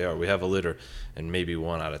understand what they are. We have a litter and maybe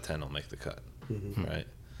 1 out of 10 will make the cut, right?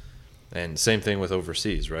 And same thing with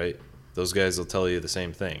overseas, right? Those guys will tell you the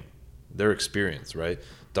same thing. Their experience, right?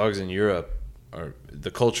 Dogs in Europe the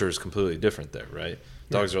culture is completely different there, right?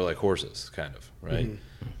 Dogs are like horses, kind of, right?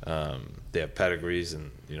 They have pedigrees, and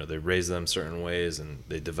they raise them certain ways, and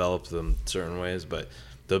they develop them certain ways. But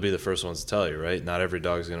they'll be the first ones to tell you, right? Not every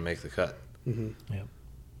dog's going to make the cut. Yeah.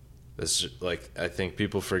 It's like I think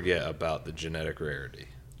people forget about the genetic rarity,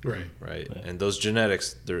 Right. right? Yeah. And those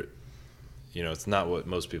genetics, they're, it's not what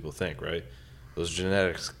most people think, right? Those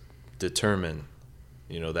genetics determine,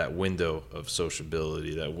 that window of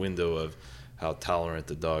sociability, that window of how tolerant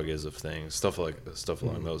the dog is of things, stuff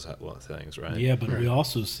along those things, right? Yeah, but we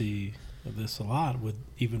also see this a lot with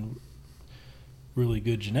even really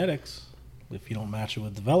good genetics. If you don't match it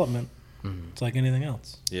with development, it's like anything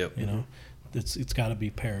else. Yep. It's got to be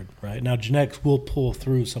paired, right? Now genetics will pull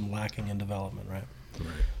through some lacking in development, right?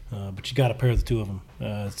 But you got to pair the two of them.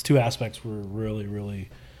 It's two aspects we're really, really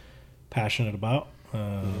passionate about.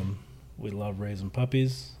 We love raising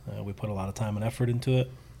puppies. We put a lot of time and effort into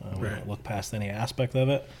it. We don't look past any aspect of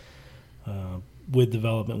it. With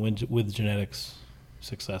development, with genetics,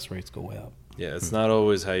 success rates go way up. Yeah, it's not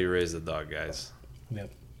always how you raise the dog, guys.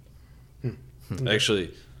 Yep.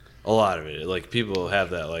 Actually, a lot of it, like people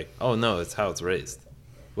have that, like, oh no, it's how it's raised.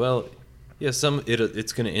 Well, yeah, it's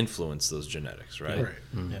going to influence those genetics, right? Right.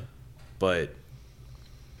 Yeah. But,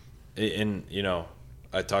 and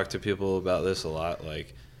I talk to people about this a lot.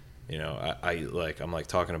 Like, I'm like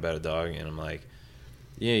talking about a dog, and I'm like,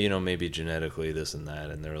 yeah, maybe genetically this and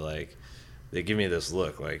that, and they're like, they give me this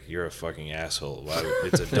look like you're a fucking asshole. Why?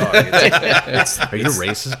 It's a dog. Are you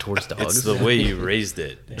racist towards dogs? It's the way you raised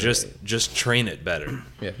it. Just train it better.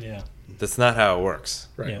 Yeah. Yeah. That's not how it works.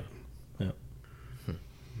 Right. Yeah.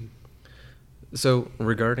 So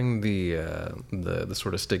regarding the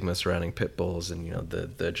sort of stigma surrounding pit bulls and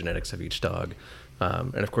the genetics of each dog,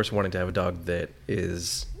 and of course wanting to have a dog that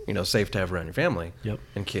is safe to have around your family,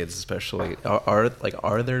 and kids especially, are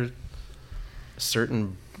there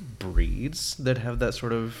certain breeds that have that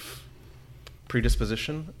sort of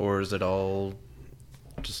predisposition, or is it all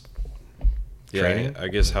just training? I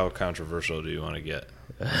guess how controversial do you want to get?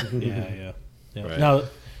 Yeah. Right. Now,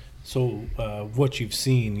 so what you've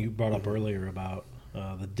seen, you brought up earlier about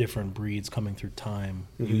the different breeds coming through time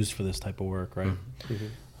used for this type of work, right?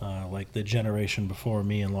 Like the generation before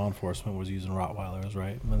me in law enforcement was using Rottweilers,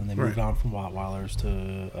 right? And then they moved on from Rottweilers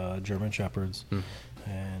to German Shepherds,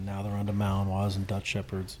 and now they're on to Malinois and Dutch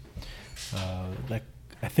Shepherds.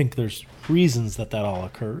 I think there's reasons that all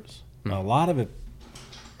occurs. A lot of it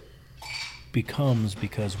becomes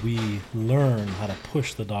because we learn how to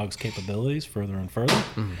push the dog's capabilities further and further,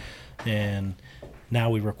 and now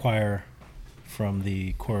we require from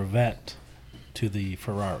the Corvette to the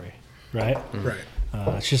Ferrari, right? Right.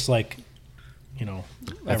 It's just like, I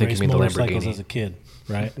think you raced mean the motorcycles Lamborghini. as a kid,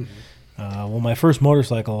 right? Well, my first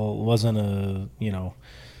motorcycle wasn't a,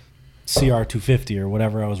 CR250 or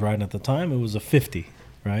whatever I was riding at the time. It was a 50,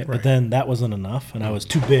 right? But then that wasn't enough, and I was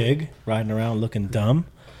too big, riding around looking dumb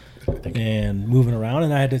and moving around,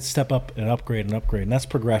 and I had to step up and upgrade, and that's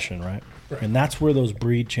progression, right? And that's where those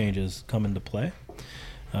breed changes come into play.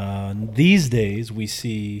 These days, we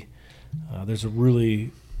see there's a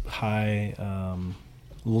really high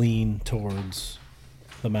lean towards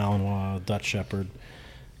the Malinois, Dutch Shepherd.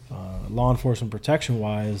 Law enforcement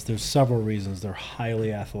protection-wise, there's several reasons. They're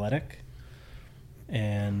highly athletic,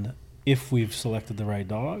 and if we've selected the right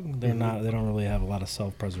dog, they don't really have a lot of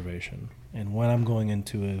self-preservation. And when I'm going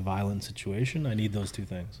into a violent situation, I need those two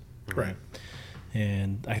things. Right.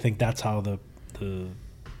 And I think that's how the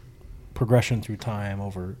progression through time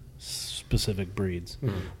over specific breeds.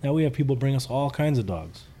 Now we have people bring us all kinds of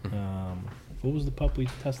dogs. What was the pup we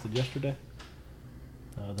tested yesterday?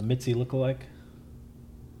 The Mitzi lookalike.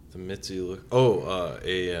 The Mitzi look. Oh,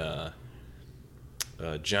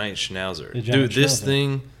 a giant schnauzer. Giant This Schnauzer.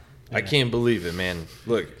 thing, I Yeah. can't believe it, man.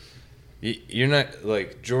 Look, you're not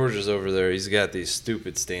like George is over there. He's got these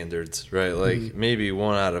stupid standards, right? Like maybe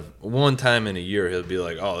one time in a year he'll be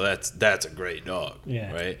like, "Oh, that's a great dog,"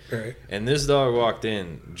 Yeah. right? Right. And this dog walked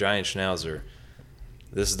in, giant schnauzer.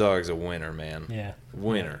 This dog's a winner, man. Yeah.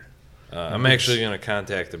 Winner. I'm actually gonna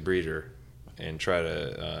contact the breeder and try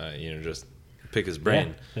to, just pick his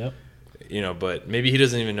brain. Yep. But maybe he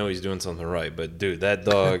doesn't even know he's doing something right. But dude, that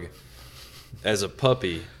dog, as a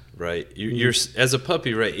puppy, right? You're as a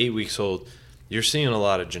puppy, right? 8 weeks old, you're seeing a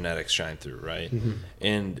lot of genetics shine through, right?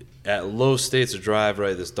 And at low states of drive,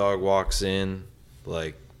 right? This dog walks in,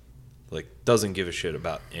 like doesn't give a shit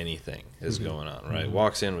about anything is going on, right?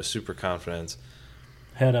 Walks in with super confidence,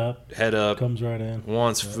 Head up. Comes right in.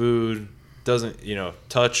 wants food, doesn't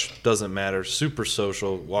touch doesn't matter, super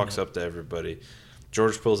social, walks up to everybody.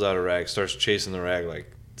 George pulls out a rag, starts chasing the rag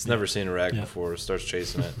like it's never seen a rag before, starts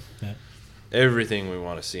chasing it. Yeah. Everything we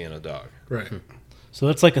want to see in a dog. Right. So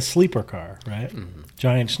it's like a sleeper car, right?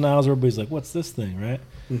 Giant schnauzer. Everybody's like, "What's this thing?" Right?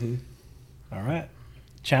 All right,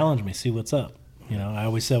 challenge me. See what's up. I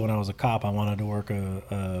always said when I was a cop, I wanted to work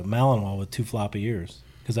a Malinois with 2 floppy ears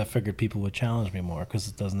because I figured people would challenge me more because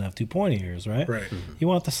it doesn't have 2 pointy ears, right? Right. You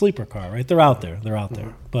want the sleeper car, right? They're out there.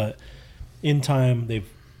 But in time,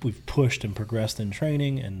 we've pushed and progressed in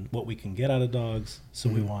training and what we can get out of dogs. So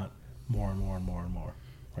we want more and more and more and more,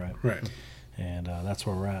 right? Right. And that's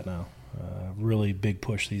where we're at now. Really big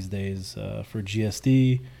push these days for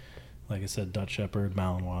GSD. Like I said, Dutch Shepherd,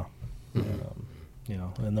 Malinois.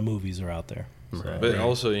 And the movies are out there. So, But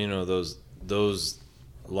also, those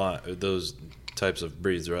types of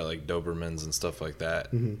breeds, right? Like Dobermans and stuff like that,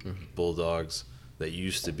 bulldogs that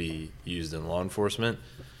used to be used in law enforcement.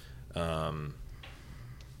 Over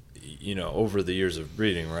the years of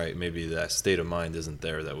breeding, right? Maybe that state of mind isn't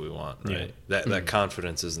there that we want, right? That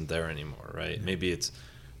confidence isn't there anymore, right? Maybe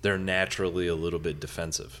they're naturally a little bit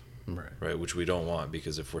defensive, right? Which we don't want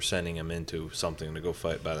because if we're sending them into something to go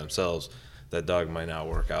fight by themselves, that dog might not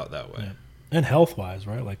work out that way. Yeah. And health-wise,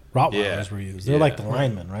 right? Like Rottweilers were used. They're like the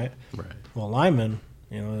linemen, right? Right. Well, linemen,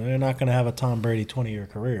 they're not going to have a Tom Brady 20-year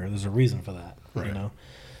career. There's a reason for that,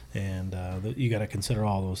 And you got to consider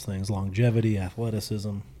all those things: longevity,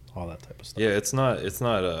 athleticism, all that type of stuff. Yeah, it's not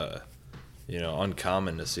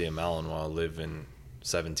uncommon to see a Malinois live in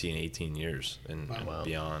 17, 18 years and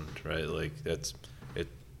beyond, right? Like it's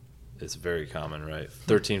very common, right?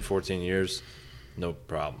 13, 14 years, no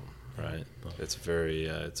problem, right? It's very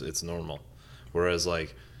it's normal. Whereas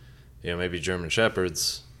maybe German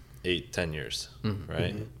Shepherds 8, 10 years,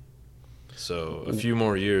 right? So a few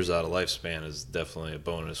more years out of lifespan is definitely a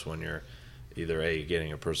bonus when you're either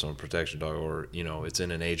getting a personal protection dog or it's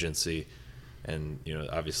in an agency, and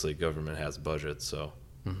obviously government has budgets, so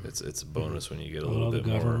it's a bonus when you get a little bit the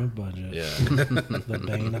government more budget. Yeah. The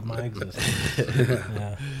bane of my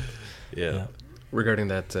existence. Yeah. Regarding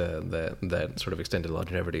that sort of extended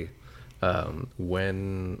longevity,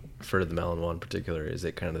 when for the Malinois in particular, is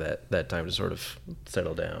it kind of that time to sort of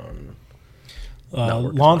settle down?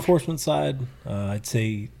 Law enforcement side, I'd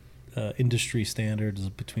say industry standard is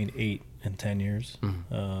between 8 in 10 years.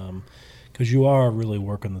 Mm-hmm. Because you are really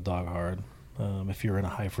working the dog hard if you're in a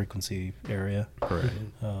high frequency area. Right.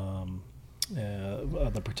 On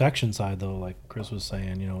the protection side, though, like Chris was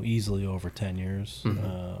saying, easily over 10 years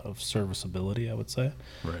of serviceability, I would say.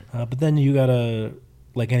 Right. But then you got to,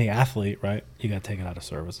 like any athlete, right, you got to take it out of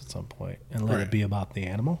service at some point and let it be about the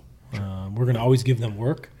animal. We're going to always give them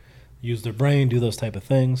work, use their brain, do those type of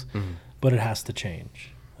things, but it has to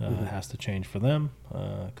change. It has to change for them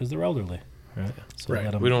because they're elderly. Right. So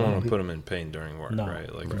we don't want to put them in pain during work, No.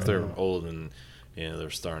 right? Like if they're old and they're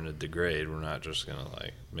starting to degrade, we're not just gonna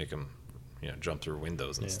like make them, jump through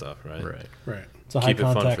windows and stuff, right? Right. It's a high Keep it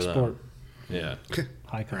fun contact for them. sport. Yeah.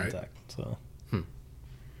 High contact. So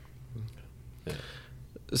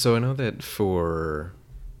So I know that for,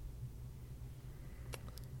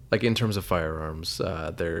 like, in terms of firearms,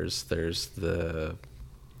 there's the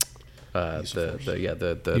Use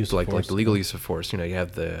of like force. the legal use of force. You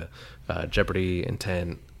have the jeopardy,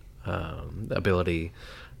 intent, ability.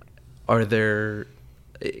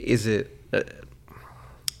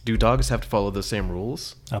 Do dogs have to follow the same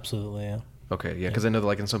rules? absolutely, yeah. Okay, yeah, because I know that,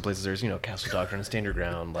 like, in some places there's castle doctrine and stand your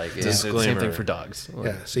ground. Like, it's the same Disclaimer. thing for dogs. Like,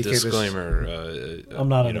 Yeah. So you can't just, Disclaimer. I'm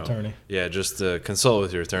not an attorney. Yeah, just consult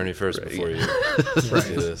with your attorney first before you do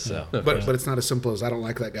this. So. but it's not as simple as I don't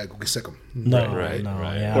like that guy. Go sick him. No, Right, no,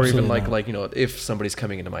 right. yeah, or even absolutely not. if somebody's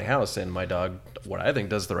coming into my house and my dog, what I think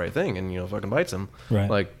does the right thing, and fucking bites him, Right.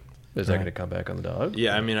 like, is that Right. going to come back on the dog?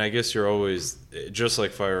 Yeah, I mean, I guess you're always just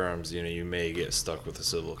like firearms. You may get stuck with a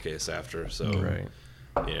civil case after. So, Right.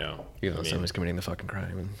 Even Even though somebody's committing the fucking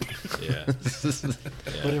crime. And yeah.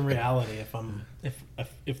 But in reality,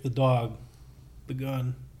 if the dog, the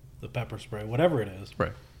gun, the pepper spray, whatever it is,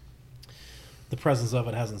 right. the presence of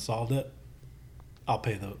it hasn't solved it, I'll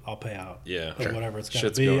pay out. Yeah. Or whatever it's got to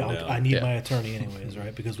Shit's be. going down. I need Yeah. my attorney anyways,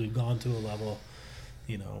 right? Because we've gone to a level,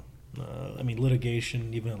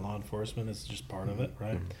 litigation, even in law enforcement, is just part of it,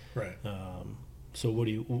 right? Right. So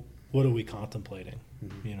what are we contemplating?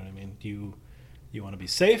 You know what I mean? Do you want to be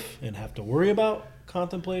safe and have to worry about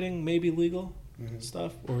contemplating maybe legal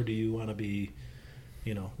stuff, or do you want to be,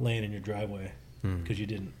 laying in your driveway because you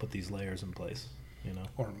didn't put these layers in place?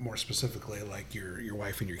 Or more specifically, like your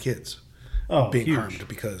wife and your kids being huge. harmed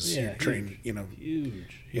because Yeah, you're trained.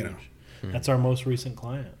 huge. That's our most recent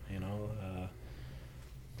client.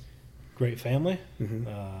 Great family,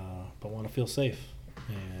 but want to feel safe,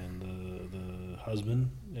 and the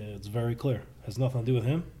husband, it's very clear, has nothing to do with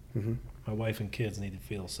him. My wife and kids need to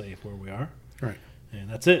feel safe where we are, Right. and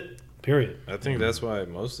that's it. Period. I think that's why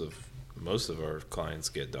most of our clients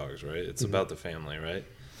get dogs, right? It's about the family, right?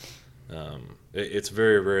 It's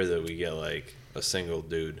very rare that we get like a single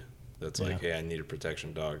dude that's like, hey, I need a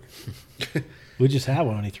protection dog. We just had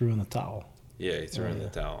one, and he threw in the towel. Yeah, he threw in the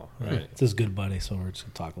towel, right? It's his good buddy, so we're just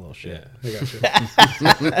gonna talk a little shit. Yeah,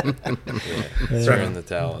 I got you. yeah. Threw in the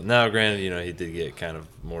towel. Now, granted, he did get kind of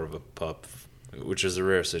more of a pup, which is a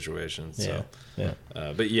rare situation. So, yeah.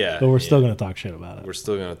 But yeah, But we're still gonna talk shit about it. we're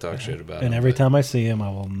still gonna talk shit about it. And every but- time I see him,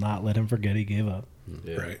 I will not let him forget he gave up.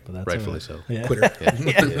 yeah. Right. But that's Rightfully all right. so. Yeah.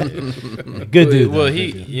 Quitter. Good dude. Well, though,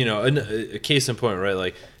 he, good dude. a case in point, right?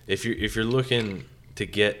 Like if you're looking to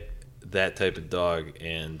get that type of dog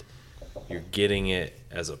and you're getting it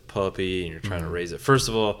as a puppy and you're trying to raise it. First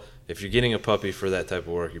of all, if you're getting a puppy for that type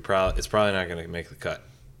of work, it's probably not going to make the cut.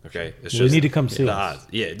 Okay, it's You need to come see the us. odds.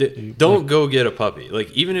 Yeah, don't go get a puppy.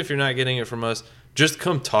 Like even if you're not getting it from us, just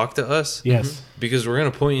come talk to us. Yes. Because we're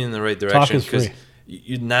going to point you in the right Talk direction. is free.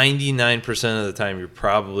 You 99% of the time you're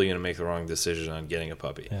probably going to make the wrong decision on getting a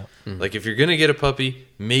puppy. Yeah. Like if you're going to get a puppy,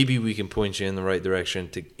 maybe we can point you in the right direction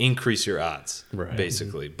to increase your odds, Right.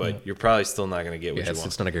 basically. But you're probably still not going to get what you want.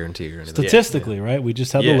 It's not a guarantee or anything. Statistically, right? We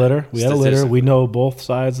just had Yeah, the litter. We had a litter. We statistically. know both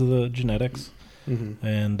sides of the genetics,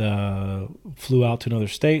 and flew out to another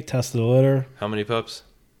state, tested the litter. How many pups?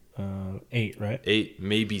 8, right? 8,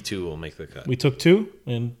 maybe 2 will make the cut. We took 2,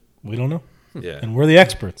 and we don't know. Yeah. And we're the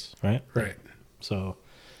experts, right? Right. So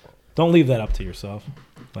don't leave that up to yourself.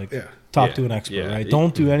 Like, Yeah. talk Yeah. to an expert, Yeah. right?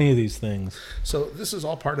 Don't do any of these things. So this is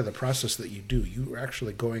all part of the process that you do. You are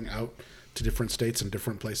actually going out to different states and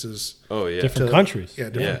different places. Oh, yeah. Different countries. Yeah.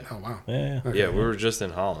 Different, Oh wow. Yeah. Yeah, we were just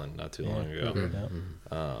in Holland not too long ago.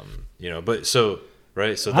 Yeah. But so,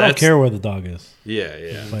 right? So I don't care where the dog is. Yeah,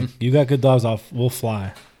 yeah. Like, you got good dogs, we'll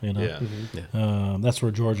fly. Yeah. That's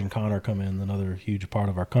where George and Connor come in, another huge part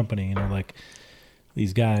of our company. Like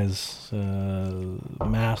these guys,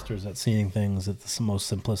 masters at seeing things at the most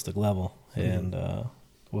simplistic level, and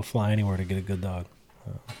we'll fly anywhere to get a good dog.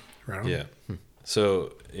 Right on. Yeah.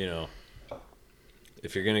 So,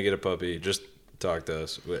 if you're going to get a puppy, just talk to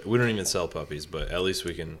us. We don't even sell puppies, but at least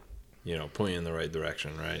we can point you in the right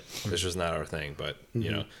direction, right? It's just not our thing. But,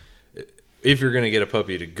 if you're going to get a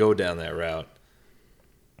puppy to go down that route,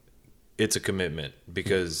 it's a commitment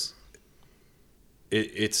because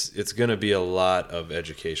it's going to be a lot of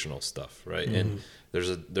educational stuff, right? And there's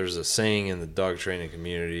a saying in the dog training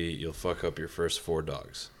community, you'll fuck up your first 4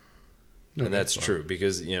 dogs. And that's true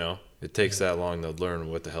because, it takes that long to learn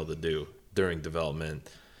what the hell to do during development,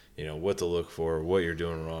 what to look for, what you're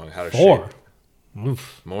doing wrong, how to 4. shape.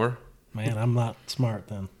 Oof. More? Man, I'm not smart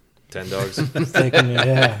then. 10 dogs? It's taking me,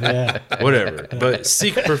 yeah. Whatever. But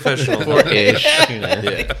seek professional help. 4-ish.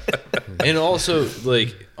 Yeah. And also,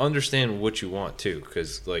 understand what you want, too.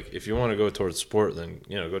 Because, if you want to go towards sport, then,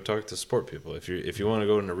 go talk to sport people. If you want to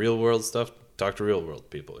go into real world stuff, talk to real world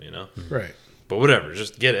people, Right. But whatever,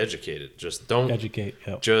 just get educated. Just don't Educate,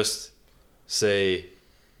 yep. just say,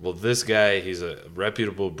 well, this guy, he's a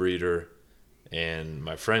reputable breeder, and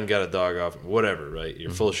my friend got a dog off, whatever, right?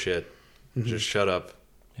 You're full of shit. Just shut up.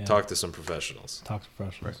 Yeah. Talk to some professionals. Talk to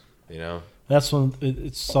professionals. Right. That's when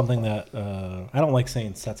it's something that I don't like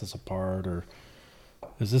saying sets us apart, or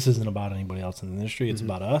because this isn't about anybody else in the industry. It's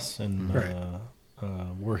about us, and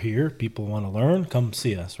we're here. People want to learn. Come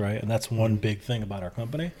see us, right? And that's one big thing about our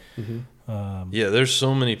company. There's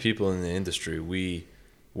so many people in the industry we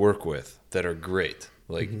work with that are great.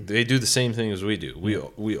 They do the same thing as we do.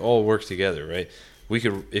 We all work together, right? We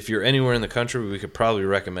could, if you're anywhere in the country, we could probably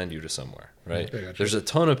recommend you to somewhere, right? There's a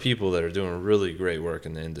ton of people that are doing really great work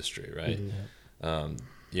in the industry, right?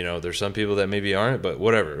 There's some people that maybe aren't, but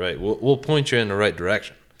whatever, right? We'll point you in the right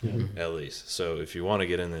direction, at least. So if you want to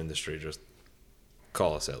get in the industry, just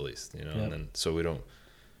call us at least, and then so we don't,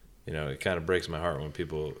 it kind of breaks my heart when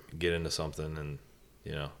people get into something and,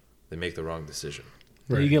 they make the wrong decision.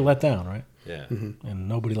 Right. You get let down, right? Yeah. And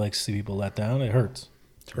nobody likes to see people let down. It hurts.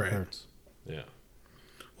 Right. It hurts. Yeah.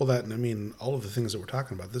 Well, all of the things that we're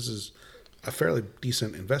talking about, this is a fairly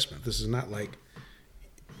decent investment. This is not like,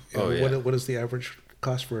 what is the average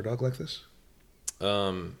cost for a dog like this?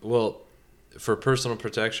 Well, for personal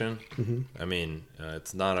protection,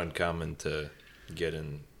 it's not uncommon to get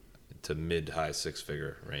into mid-high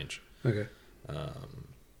 6-figure range. Okay.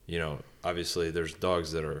 Obviously there's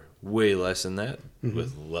dogs that are way less than that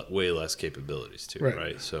with way less capabilities too,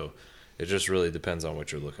 right? So it just really depends on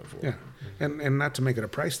what you're looking for. Yeah. And not to make it a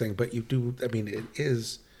price thing, but it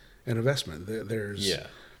is an investment.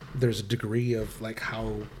 There's a degree of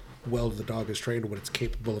how well the dog is trained, what it's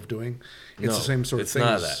capable of doing. It's the same sort of thing.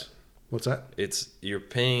 It's not that. What's that? You're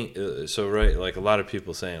paying, right, a lot of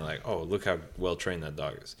people saying oh, look how well trained that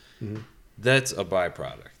dog is. That's a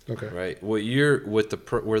byproduct. Okay. Right. Where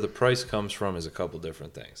the price comes from is a couple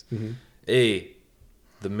different things.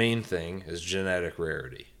 The main thing is genetic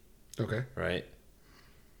rarity. Okay. Right.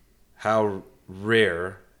 How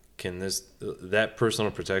rare can that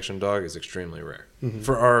personal protection dog is extremely rare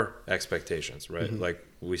for our expectations, right? Like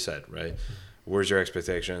we said, right? Where's your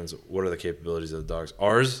expectations? What are the capabilities of the dogs?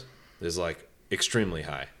 Ours is extremely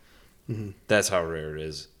high. That's how rare it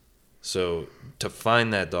is. So to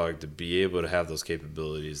find that dog to be able to have those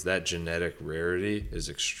capabilities, that genetic rarity is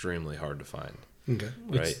extremely hard to find. Okay.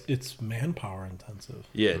 Right. It's manpower intensive.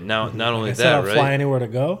 Yeah. Now, not only that, that, right? Right? Fly anywhere to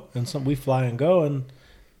go, and we fly and go, and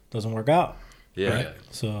it doesn't work out. Yeah. Right?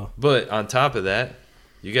 So, but on top of that,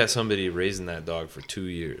 you got somebody raising that dog for 2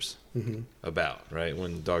 years, right?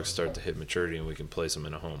 When dogs start to hit maturity and we can place them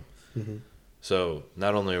in a home. So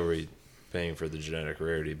not only are we paying for the genetic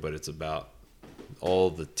rarity, but it's about all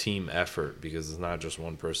the team effort, because it's not just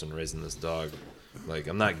one person raising this dog.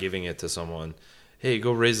 I'm not giving it to someone, hey,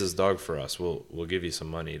 go raise this dog for us. We'll give you some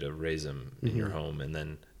money to raise him in your home, and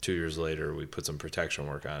then 2 years later we put some protection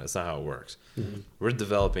work on it. It's not how it works. We're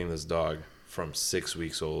developing this dog from 6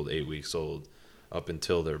 weeks old, 8 weeks old, up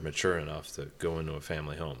until they're mature enough to go into a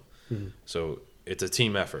family home. So it's a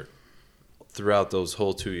team effort throughout those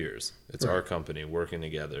whole 2 years. It's our company working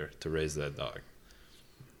together to raise that dog.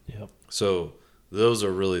 Yep. So those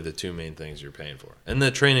are really the two main things you're paying for. And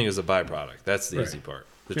the training is a byproduct. That's the easy part.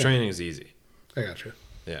 The training is easy. I got you.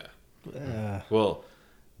 Yeah. Well,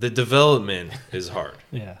 the development is hard.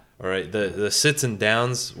 Yeah. All right. The sits and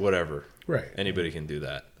downs, whatever. Right. Anybody can do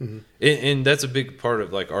that. And that's a big part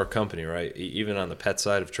of our company, right? Even on the pet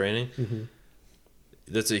side of training,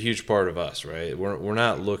 that's a huge part of us, right? We're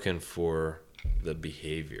not looking for the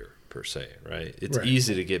behavior per se, right? It's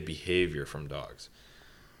easy to get behavior from dogs.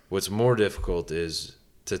 What's more difficult is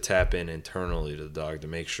to tap in internally to the dog to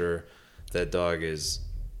make sure that dog is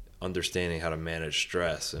understanding how to manage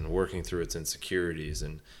stress and working through its insecurities,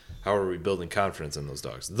 and how are we building confidence in those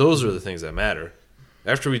dogs. Those are the things that matter.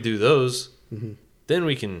 After we do those, then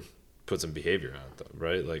we can put some behavior on it,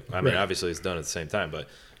 right? Obviously it's done at the same time, but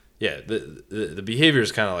Yeah, the behavior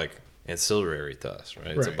is kind of like ancillary to us,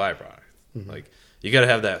 right? It's a byproduct. Like, you got to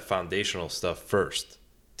have that foundational stuff first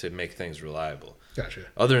to make things reliable. Gotcha.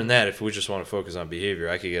 Other than that, if we just want to focus on behavior,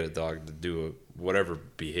 I could get a dog to do whatever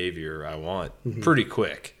behavior I want pretty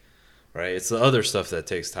quick, right? It's the other stuff that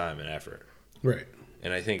takes time and effort. Right.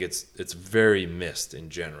 And I think it's very missed in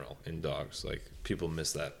general in dogs. Like, people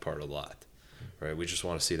miss that part a lot, right? We just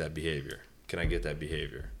want to see that behavior. Can I get that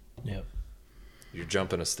behavior? Yep. You're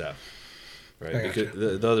jumping a step, right? I Because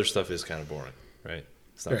gotcha. the other stuff is kind of boring, right?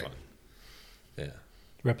 It's not Right. fun. Yeah.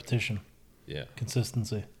 Repetition, Yeah.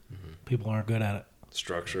 consistency. People aren't good at it.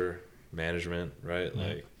 Structure, management, right? Yeah.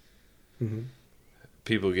 Like, Mm-hmm.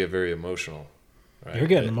 people get very emotional, right? You're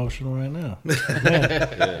getting emotional right now.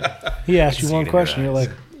 Yeah. He asked you see one it in your question, you're eyes.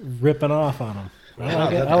 like ripping off on him. I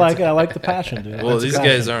like it. I like it. I like the passion, dude. I Well, like the these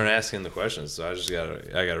passion. guys aren't asking the questions, so I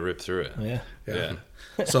gotta rip through it. Yeah. Yeah.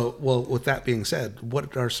 So, well, with that being said,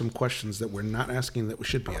 what are some questions that we're not asking that we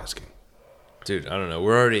should be asking? Dude, I don't know.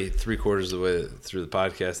 We're already 3/4 of the way through the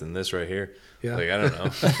podcast, and this right here, Yeah. like, I don't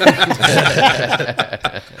know.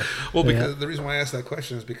 Well, because the reason why I asked that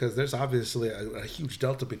question is because there's obviously a huge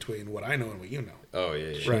delta between what I know and what you know. Oh yeah,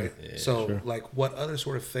 yeah. Right. Yeah, So, like, what other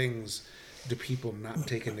sort of things do people not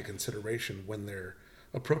take into consideration when they're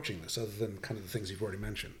approaching this, other than kind of the things you've already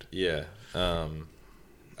mentioned? yeah.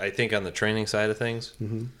 I think on the training side of things,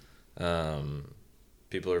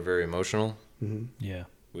 people are very emotional. Yeah.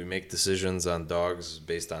 We make decisions on dogs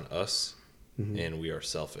based on us, and we are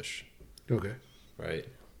selfish, Okay. right?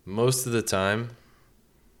 Most of the time,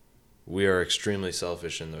 we are extremely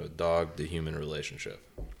selfish in the dog to human relationship,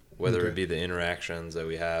 whether Okay. it be the interactions that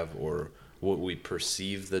we have or what we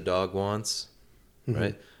perceive the dog wants,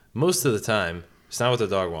 right? Most of the time, it's not what the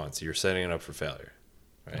dog wants. You're setting it up for failure,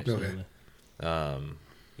 right? Okay.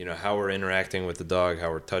 You know, how we're interacting with the dog, how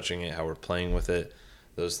we're touching it, how we're playing with it,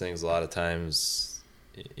 those things a lot of times,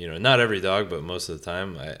 you know, not every dog, but most of the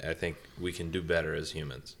time, I think we can do better as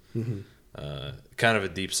humans. Kind of a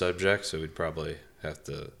deep subject, so we'd probably have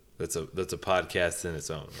to, that's a podcast in its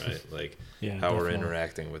own, right? Like, Yeah, how we're definitely.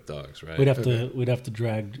 interacting with dogs, right? We'd have to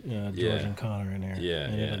drag George Yeah. and Connor in here. Yeah,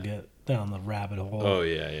 and yeah. it'll get down the rabbit hole. Oh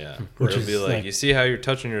yeah. Which It'll is be like, like- you see how you're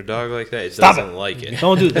touching your dog like that? It Stop doesn't it. like it.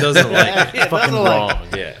 Don't do It that. doesn't like it. Fucking wrong.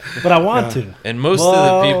 Yeah. But I want to. And most of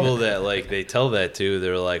Whoa. the people that like they tell that to,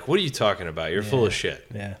 they're like, "What are you talking about? You're full of shit."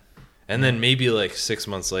 Yeah. And then maybe like 6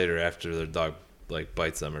 months later, after their dog like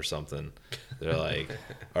bites them or something, they're like,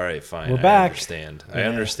 "All right, fine, We're I back." understand. I Yeah.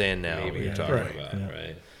 understand now what you're talking Right. about, Yeah.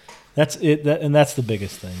 right?" That's it. And that's the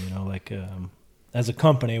biggest thing, you know, like as a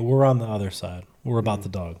company, we're on the other side. We're about the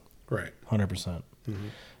dog. Right. 100%.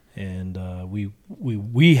 And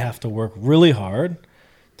we have to work really hard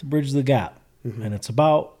to bridge the gap. And it's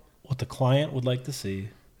about what the client would like to see,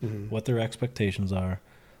 what their expectations are,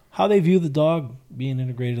 how they view the dog being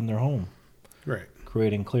integrated in their home, Right.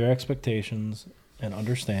 creating clear expectations and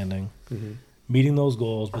understanding, meeting those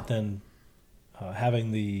goals, but then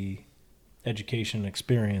having the education and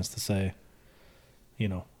experience to say, you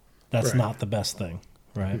know, that's Right. not the best thing,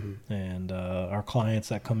 right? And our clients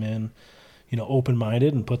that come in, you know,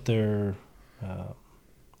 open-minded and put their,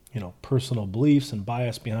 you know, personal beliefs and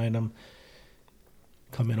bias behind them,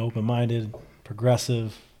 come in open-minded,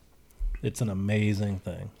 progressive. It's an amazing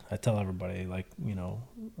thing. I tell everybody, like, you know,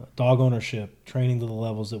 dog ownership, training to the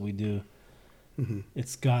levels that we do,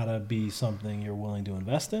 it's got to be something you're willing to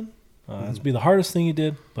invest in. It's be the hardest thing you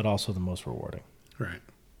did, but also the most rewarding. Right.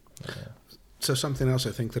 So something else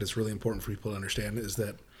I think that is really important for people to understand is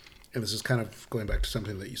that, and this is kind of going back to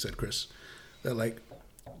something that you said, Chris, that like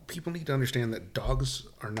people need to understand that dogs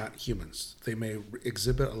are not humans. They may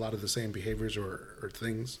exhibit a lot of the same behaviors or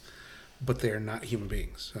things, but they are not human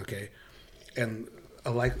beings. Okay. And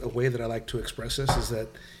a way that I like to express this is that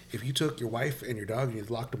if you took your wife and your dog and you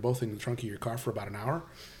locked them both in the trunk of your car for about an hour,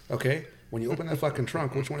 okay, when you open that fucking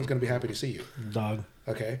trunk, which one is going to be happy to see you? Dog.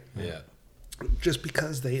 Okay. Yeah. Just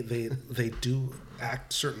because they do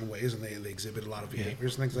act certain ways and they exhibit a lot of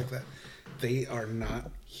behaviors and things like that, they are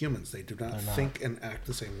not humans. They do not think and act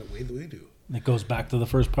the same way that we do. It goes back to the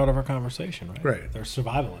first part of our conversation, right? Right. They're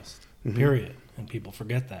survivalists, period. And people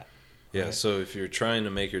forget that. Yeah, so if you're trying to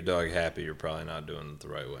make your dog happy, you're probably not doing it the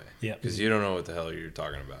right way. Yeah. Because you don't know what the hell you're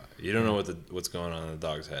talking about. You don't know what's going on in the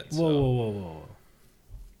dog's head. So. Whoa.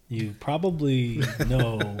 You probably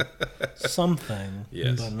know something,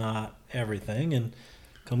 Yes. but not everything. And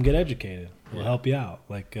come get educated. We'll help you out.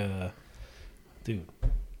 Like, dude,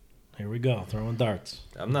 here we go, throwing darts.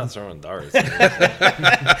 I'm not throwing darts.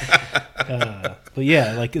 But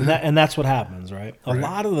yeah, like and that's what happens, right? A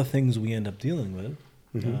lot of the things we end up dealing with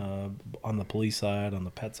on the police side, on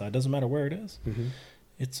the pet side, doesn't matter where it is.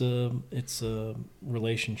 It's a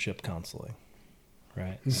relationship counseling,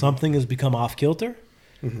 right? Mm-hmm. Something has become off kilter,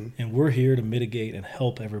 and we're here to mitigate and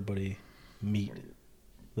help everybody meet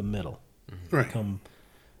the middle. Mm-hmm. Right. Come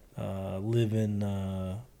live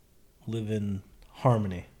in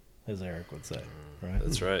harmony, as Eric would say. Right.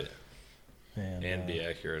 That's right. And be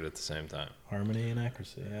accurate at the same time. Harmony and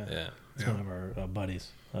accuracy. Yeah. Yeah. It's one of our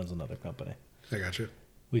buddies. That was another company. I got you.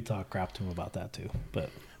 We talk crap to him about that too, but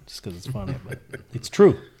just because it's funny, but it's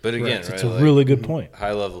true. But again, right, it's a really good point.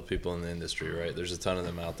 High level people in the industry, right? There's a ton of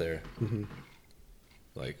them out there. Mm-hmm.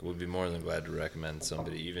 Like, we'd be more than glad to recommend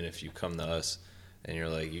somebody, even if you come to us and you're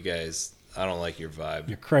like, you guys, I don't like your vibe.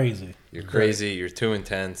 You're crazy. You're crazy. Right. You're too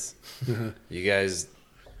intense. Mm-hmm. You guys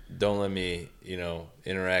don't let me,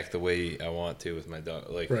 interact the way I want to with my dog.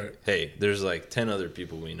 Like, right. Hey, there's like 10 other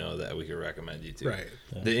people we know that we could recommend you to. Right.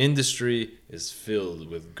 Yeah. The industry is filled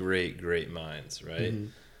with great, great minds, right? Mm-hmm.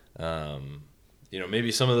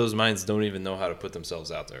 Maybe some of those minds don't even know how to put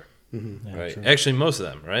themselves out there, Yeah, right? true. Actually, most of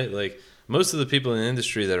them, right? Like, most of the people in the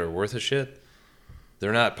industry that are worth a shit,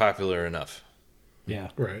 they're not popular enough. Yeah.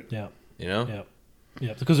 Right. Yeah. Yeah.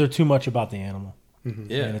 Yeah. Because they're too much about the animal.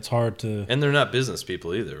 Mm-hmm. Yeah. And it's hard to. And they're not business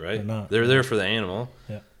people either, right? They're not. They're there for the animal.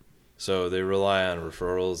 Yeah. So they rely on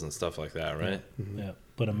referrals and stuff like that, right? Yeah. Mm-hmm. Yeah.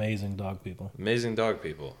 But amazing dog people. Amazing dog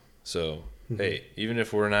people. So, hey, even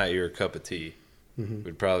if we're not your cup of tea,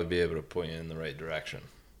 we'd probably be able to point you in the right direction.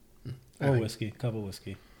 Or whiskey. Cup of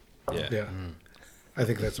whiskey. Yeah. Yeah. I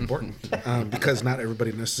think that's important because not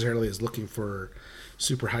everybody necessarily is looking for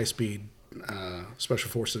super high speed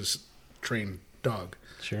special forces trained dog.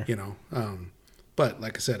 Sure. But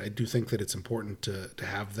like I said, I do think that it's important to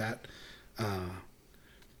have that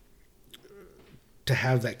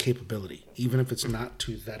capability, even if it's not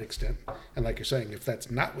to that extent. And like you're saying, if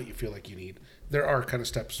that's not what you feel like you need, there are kind of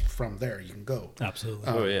steps from there you can go. Absolutely.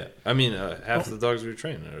 Oh yeah. I mean, half the dogs we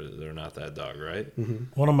train they're not that dog, right?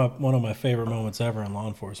 Mm-hmm. One of my favorite moments ever in law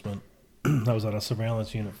enforcement. I was on a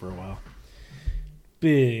surveillance unit for a while.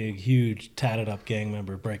 Big, huge, tatted up gang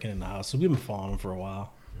member breaking in the house. So we've been following him for a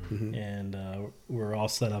while, and we're all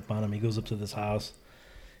set up on him. He goes up to this house,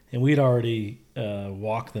 and we'd already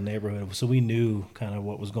walked the neighborhood, so we knew kind of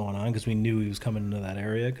what was going on because we knew he was coming into that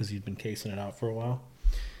area because he'd been casing it out for a while.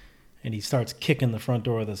 And he starts kicking the front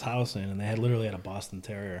door of this house in, and they literally had a Boston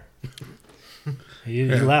Terrier. He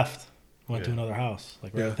left, went to another house.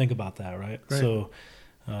 Like, think about that, right? So,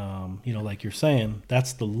 like you're saying,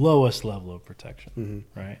 that's the lowest level of protection,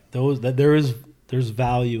 right? There's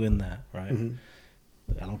value in that, right?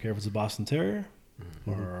 I don't care if it's a Boston Terrier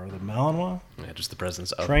or the Malinois. Yeah, just the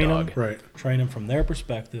presence of Train dog. them, Right. Train them from their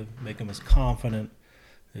perspective, make them as confident,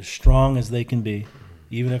 as strong as they can be.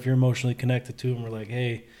 Even if you're emotionally connected to them, we're like,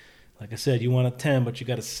 hey, like I said, you want a 10, but you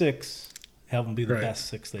got a 6. Have them be the best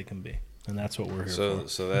 6 they can be, and that's what we're here for.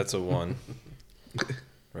 So that's a 1,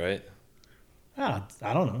 right? I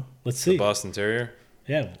don't know. Let's see. The Boston Terrier.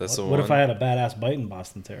 Yeah. That's the what if one. I had a badass biting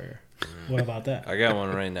Boston Terrier? What about that? I got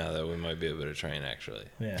one right now that we might be able to train. Actually,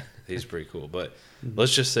 Yeah. he's pretty cool. But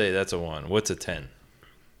let's just say that's a 1. What's a 10?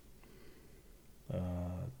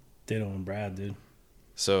 Ditto and Brad, dude.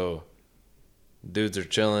 So, dudes are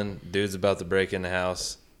chilling. Dude's about to break in the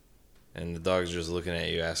house, and the dog's just looking at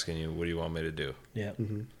you, asking you, "What do you want me to do?" Yeah.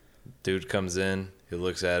 Dude comes in. He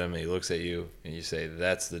looks at him. He looks at you, and you say,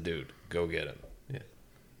 "That's the dude. Go get him." Yeah.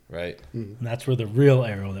 Right. And that's where the real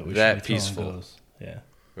arrow that we That should be throwing peaceful. goes. Yeah.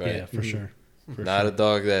 Right. Yeah, for sure. Not a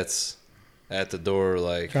dog that's at the door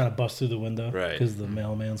like Trying to bust through the window. Right. Because the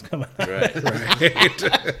mailman's coming out. right.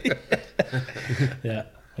 Yeah.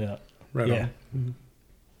 Yeah. Right Yeah. on.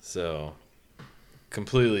 So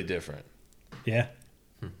completely different. Yeah.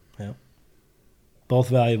 Yeah. Both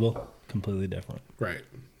valuable, completely different. Right.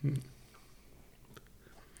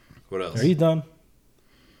 What else? Are you done?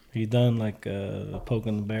 Are you done like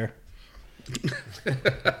poking the bear?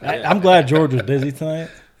 I'm glad George was busy tonight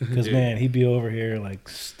because man, he'd be over here like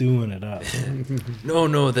stewing it up.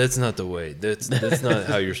 No, that's not the way. That's not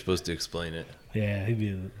how you're supposed to explain it. Yeah, he'd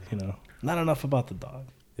be not enough about the dog.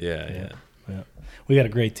 Yeah. We got a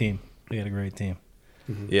great team.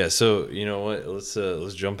 Yeah, so you know what? Let's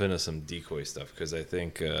jump into some decoy stuff because I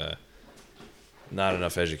think not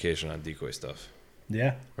enough education on decoy stuff.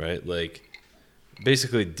 Yeah. Right? Like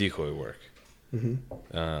basically decoy work.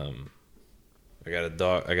 I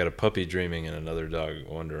got a puppy dreaming and another dog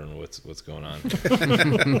wondering what's going on.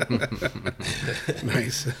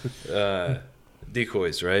 Nice.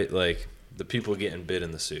 Decoys, right? Like the people getting bit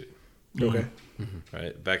in the suit. Okay.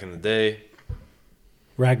 Right? Back in the day,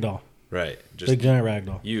 Ragdoll. Right. Just Big giant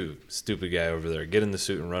ragdoll. you stupid guy over there, get in the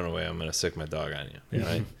suit and run away. I'm gonna sick my dog on you. Yeah.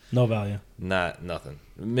 Right? No value. Nothing.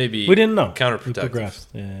 Maybe We didn't know. We counterproductive. progressed.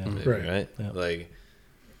 Yeah. Maybe, Right. right? Yeah. Like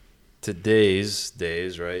today's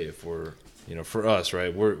days, right? If we're for us,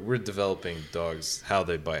 right, we're developing dogs how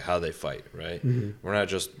they bite, how they fight, right? We're not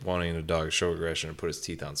just wanting a dog to show aggression and put his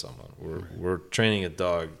teeth on someone. We're training a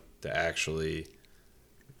dog to actually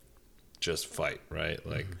just fight, right?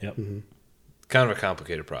 Like Yep. kind of a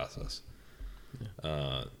complicated process.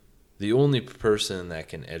 The only person that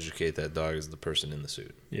can educate that dog is the person in the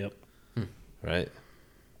suit, Yep. right?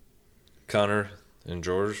 Connor and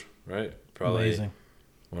George, right? Probably Amazing.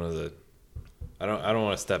 one of the. I don't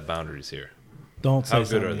want to step boundaries here. Don't say How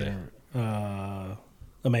good are something there.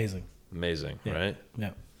 Amazing. Amazing, Yeah. right?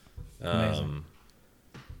 Yeah. Amazing.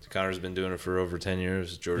 Connor's been doing it for over 10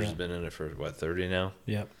 years. George has Yeah. been in it for, 30 now?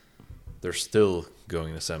 Yep. They're still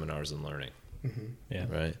going to seminars and learning, Yeah.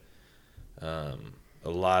 right? A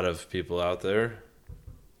lot of people out there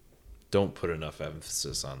don't put enough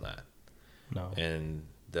emphasis on that. No. And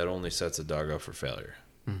that only sets a dog up for failure,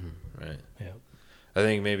 right? Yeah. I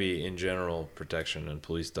think maybe in general, protection and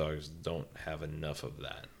police dogs don't have enough of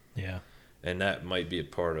that. Yeah. And that might be a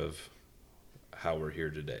part of how we're here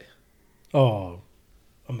today, Oh,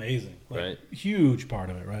 amazing. Like, right? huge part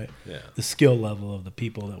of it, right? Yeah. The skill level of the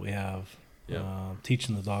people that we have. Yeah.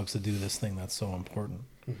 Teaching the dogs to do this thing that's so important.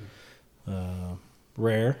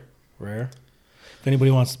 Rare. If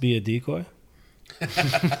anybody wants to be a decoy,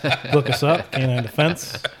 look us up, K-9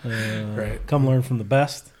 Defense. Right. Come learn from the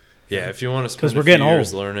best. Yeah, if you want to spend we're a few getting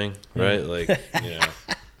years old. learning, right? Like,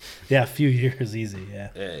 Yeah, a few years easy.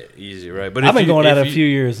 Yeah. easy, right? But I've been going at it if a few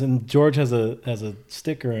years, and George has a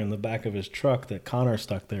sticker in the back of his truck that Connor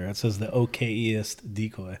stuck there. It says the OKEist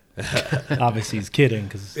decoy. Obviously, he's kidding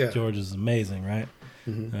because Yeah. George is amazing, right?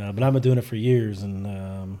 But I've been doing it for years,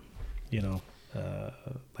 and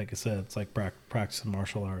like I said, it's like practicing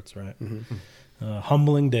martial arts, right?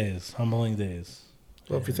 Humbling days.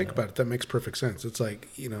 Well, if you think about it, that makes perfect sense. It's like,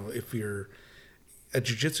 if you're a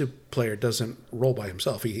jiu-jitsu player doesn't roll by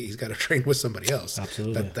himself. He's got to train with somebody else.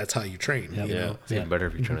 Absolutely. That's how you train. Yep. You know? It's even better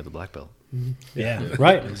if you train at the black belt. Yeah,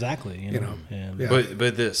 right, exactly. You know, and Yeah.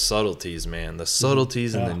 But the subtleties, man, the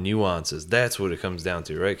subtleties and the nuances, that's what it comes down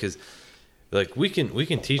to, right? Because like we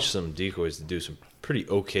can teach some decoys to do some pretty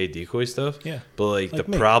okay decoy stuff. Yeah. But like the Like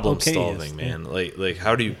me. problem Okay-ist, solving, man. Like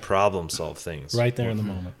how do you problem solve things? right there in the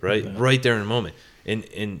moment. Right, Yeah. right there in the moment.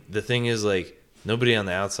 And the thing is, like, nobody on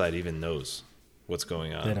the outside even knows what's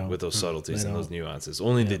going They on don't. with those subtleties They and those don't. nuances.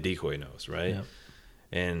 Only the decoy knows, right? Yep.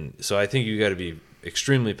 And so I think you got to be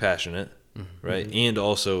extremely passionate, right? And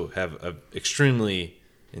also have a extremely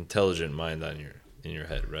intelligent mind on in your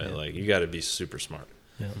head, right? Yeah. Like you got to be super smart.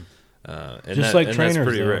 Yeah. And Just like trainers, that's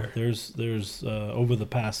pretty though, rare. there's over the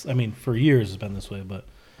past, I mean, for years it's been this way, but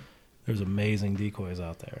there's amazing decoys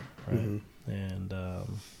out there, right? And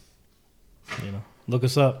look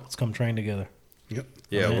us up. Let's come train together. Yep.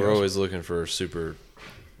 Yeah, Yeah. we're always looking for super,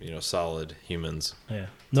 solid humans. Yeah,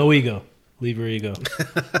 no ego. Leave your ego.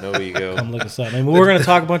 No ego. Come look us up. I mean, we're gonna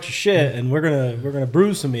talk a bunch of shit, and we're gonna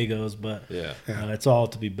bruise some egos, but Yeah. it's all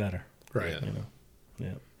to be better. Right. Yeah.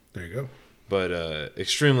 Yeah. There you go. But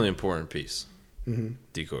extremely important piece. Mm-hmm.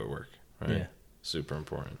 Decoy work, right? Yeah. Super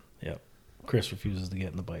important. Yep. Chris refuses to get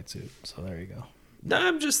in the bite suit, so there you go. No,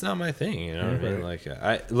 I'm just not my thing, you know what I mean?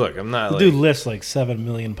 Right. Like, I'm not The like, dude lifts like 7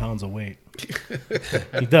 million pounds of weight.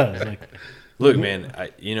 He does. Like, look, man,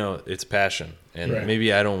 it's passion. And Right.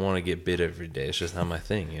 maybe I don't want to get bit every day. It's just not my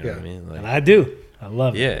thing, you know what I Yeah. mean? Like, and I do. I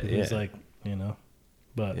love it. Yeah, And He's yeah. like,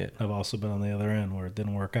 but Yeah. I've also been on the other end where it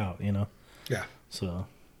didn't work out, Yeah. So,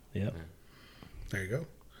 yep. There you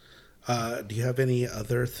go. Do you have any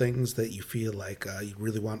other things that you feel like you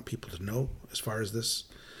really want people to know as far as this?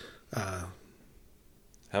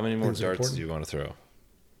 how many more Things are darts important. do you want to throw?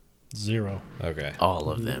 0. Okay. All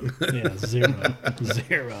of them. Yeah, 0.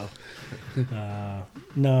 0.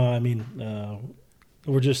 No, I mean,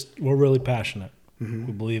 we're really passionate. We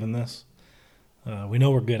believe in this. We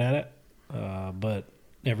know we're good at it, but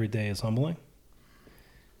every day is humbling.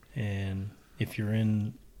 And if you're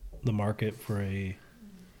in the market for a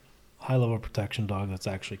high-level protection dog that's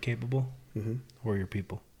actually capable, we're your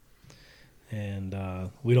people. And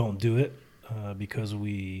we don't do it because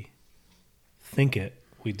we think it.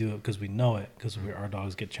 We do it because we know it, because our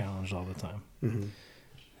dogs get challenged all the time.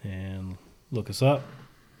 And look us up.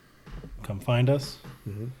 Come find us.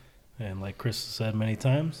 And like Chris said many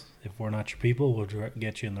times, if we're not your people, we'll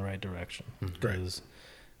get you in the right direction. Because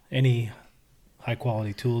any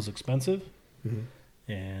high-quality tool is expensive,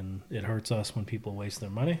 and it hurts us when people waste their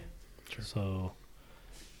money. So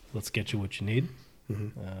let's get you what you need,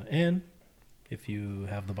 And if you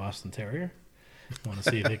have the Boston Terrier, want to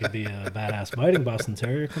see if it could be a badass biting Boston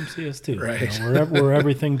Terrier, come see us too. Right. We're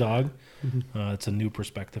everything dog. It's a new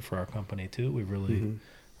perspective for our company too. We've really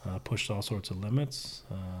pushed all sorts of limits,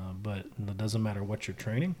 but it doesn't matter what you're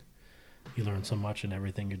training. You learn so much in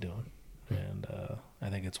everything you're doing. And I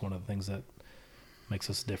think it's one of the things that makes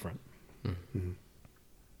us different.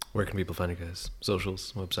 Where can people find you guys?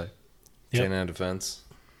 Socials, website? Yep. K9 Defense,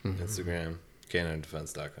 Instagram,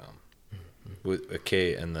 K9defense.com. With a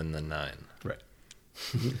K and then the 9. Right.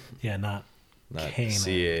 Yeah, not K-9.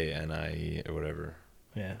 CANIE or whatever.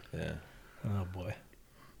 Yeah. Yeah. Oh boy.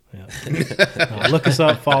 Yeah. Look us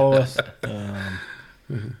up, follow us,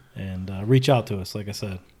 and reach out to us. Like I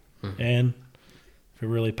said, and if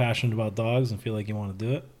you're really passionate about dogs and feel like you want to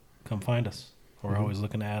do it, come find us. We're always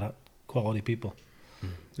looking to add quality people.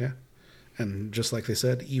 Yeah. And just like they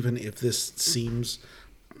said, even if this seems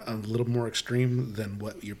a little more extreme than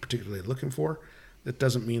what you're particularly looking for, it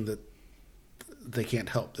doesn't mean that they can't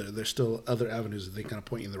help. There's still other avenues that they kind of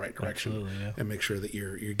point you in the right direction and make sure that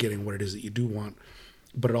you're getting what it is that you do want.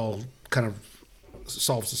 But it all kind of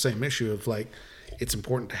solves the same issue of like, it's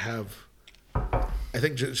important to have, I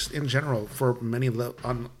think just in general, for many,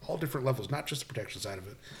 on all different levels, not just the protection side of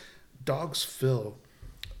it, dogs fill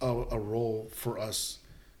a role for us.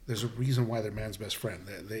 There's a reason why they're man's best friend.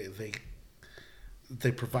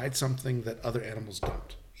 They provide something that other animals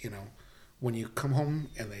don't. You know, when you come home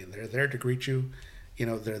and they're there to greet you, you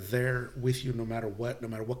know, they're there with you no matter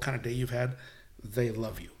what kind of day you've had. They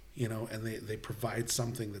love you, you know, and they provide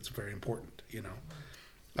something that's very important. You know,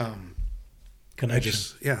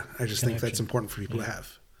 Connection. I just think that's important for people to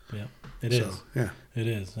have. Yeah, it is. Yeah, it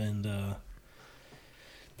is, and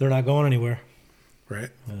they're not going anywhere. Right.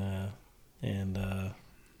 And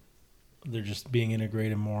they're just being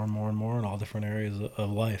integrated more and more and more in all different areas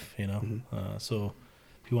of life, you know. So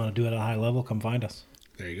if you want to do it at a high level, come find us.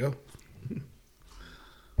 There you go.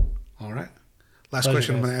 All right. Last Pleasure,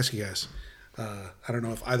 question I'm guys. going to ask you guys. I don't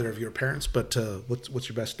know if either of you are parents, but what's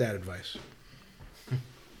your best dad advice?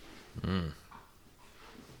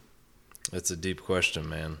 That's a deep question,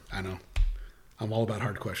 man. I know. I'm all about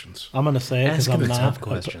hard questions. I'm going to say it because Asking the tough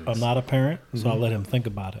questions. I'm not a parent, so I'll let him think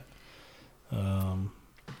about it.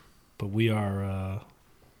 But we're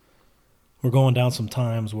going down some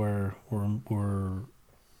times where we're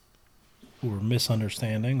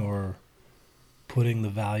misunderstanding or putting the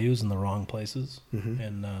values in the wrong places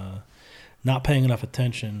and not paying enough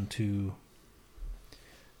attention to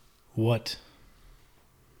what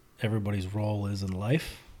everybody's role is in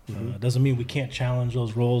life. It doesn't mean we can't challenge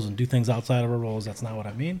those roles and do things outside of our roles. That's not what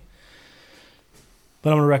I mean. But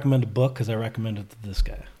I'm going to recommend a book because I recommended it to this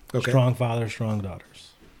guy. Okay. Strong Fathers, Strong Daughters.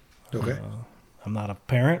 Okay. I'm not a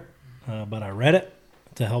parent, but I read it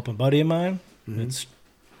to help a buddy of mine. It's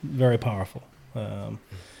very powerful.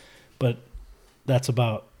 But that's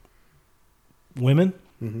about women,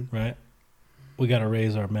 right? We got to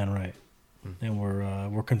raise our men right. And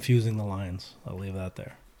we're confusing the lines. I'll leave that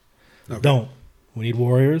there. Okay. We need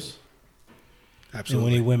warriors. Absolutely.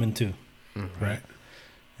 And we need women too. Right.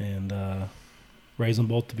 And raise them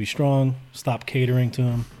both to be strong. Stop catering to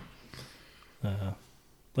them.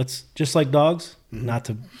 Let's, just like dogs, not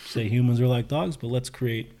to say humans are like dogs, but let's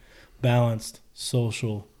create balanced,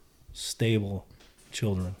 social, stable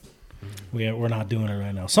children. We're not doing it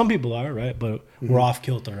right now. Some people are, right? But we're off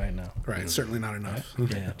kilter right now. Right. Certainly not enough.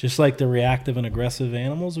 Right? Yeah. Just like the reactive and aggressive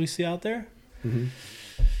animals we see out there,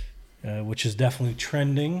 which is definitely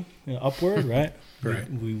trending upward, right? Right.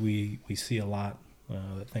 We see a lot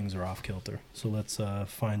that things are off kilter. So let's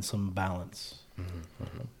find some balance.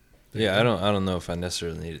 Yeah, I don't know if I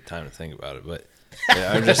necessarily needed time to think about it, but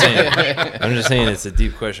yeah, I'm just saying it's a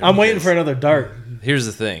deep question. I'm waiting for another dart. Here's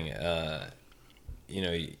the thing, you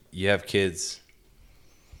know, you have kids.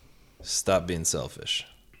 Stop being selfish,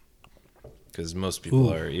 because most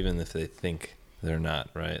people are, even if they think they're not,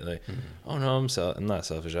 right? Like, oh no, I'm not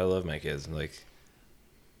selfish. I love my kids. Like,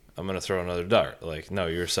 I'm gonna throw another dart. Like, no,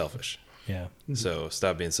 you're selfish. Yeah. So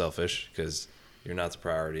stop being selfish because you're not the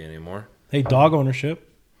priority anymore. Hey, dog ownership.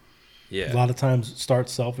 Yeah. A lot of times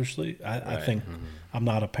starts selfishly. I Right. think I'm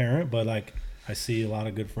not a parent, but like I see a lot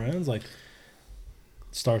of good friends. Like,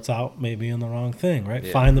 starts out maybe in the wrong thing, right?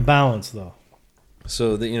 Yeah. Find the balance though.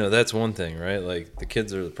 So you know, that's one thing, right? Like, the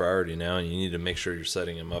kids are the priority now, and you need to make sure you're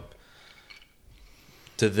setting them up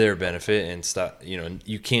to their benefit and stop. You know,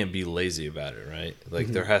 you can't be lazy about it, right? Like,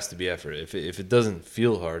 there has to be effort. If it doesn't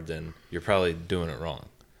feel hard, then you're probably doing it wrong,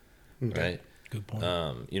 right? Good point.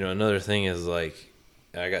 You know, another thing is, like,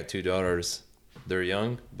 I got 2 daughters. They're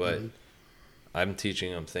young, but I'm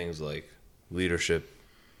teaching them things like leadership,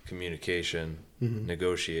 communication,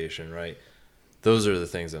 negotiation, right? Those are the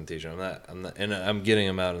things I'm teaching. I'm not, and I'm getting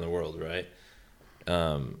them out in the world, right?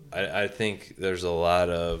 I think there's a lot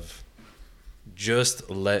of just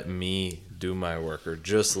let me do my work, or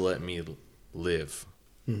just let me live,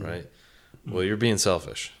 right? Well, you're being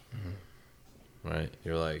selfish, right?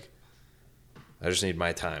 You're like, I just need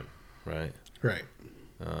my time, right? Right.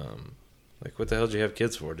 Like, what the hell do you have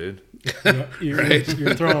kids for, dude?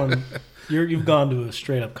 You're throwing. You've gone to a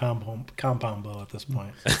straight up compound bow at this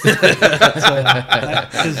point.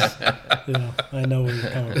 I know where you're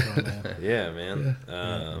coming from, man. Yeah, man.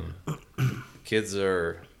 Kids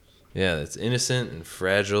are, it's innocent and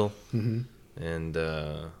fragile, and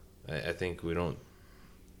I think we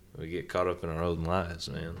get caught up in our own lives,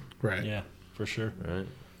 man. Right. Yeah, for sure. Right.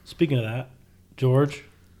 Speaking of that, George,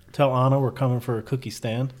 tell Anna we're coming for a cookie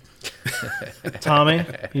stand. Tommy,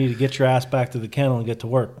 you need to get your ass back to the kennel and get to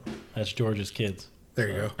work. That's George's kids. There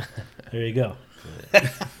you go. There you go.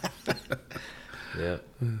 Yeah.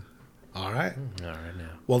 All right. All right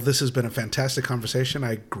now. Well, this has been a fantastic conversation.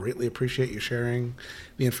 I greatly appreciate you sharing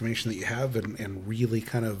the information that you have and really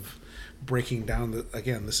kind of breaking down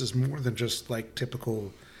again, this is more than just like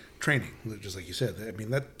typical training, just like you said. I mean,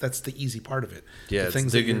 that's the easy part of it. Yeah, the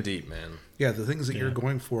it's digging deep, man. Yeah, the things that you're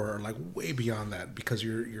going for are like way beyond that, because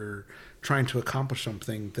you're trying to accomplish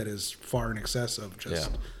something that is far in excess of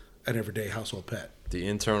just an everyday household pet. The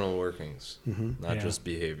internal workings, not just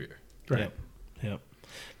behavior. Right. Yep.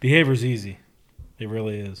 Behavior's easy. It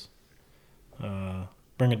really is.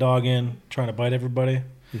 Bring a dog in, trying to bite everybody.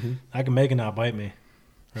 I can make it not bite me.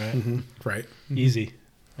 Right? Right. Easy.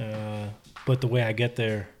 But the way I get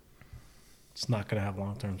there, it's not going to have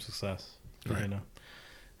long-term success. Right. You know?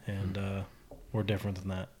 And we're different than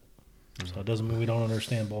that. So it doesn't mean we don't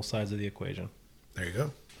understand both sides of the equation. There you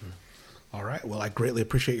go. All right. Well, I greatly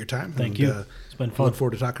appreciate your time. Thank you. It's been fun. Look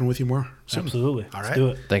forward to talking with you more soon. Absolutely. All right. Let's do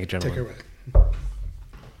it. Thank you, Take gentlemen. care, buddy.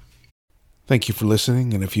 Thank you for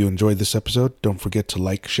listening, and if you enjoyed this episode, don't forget to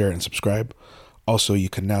like, share, and subscribe. Also, you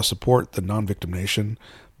can now support the Non-Victim Nation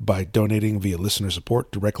by donating via listener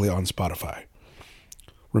support directly on Spotify.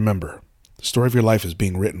 Remember, the story of your life is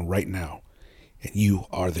being written right now, and you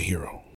are the hero.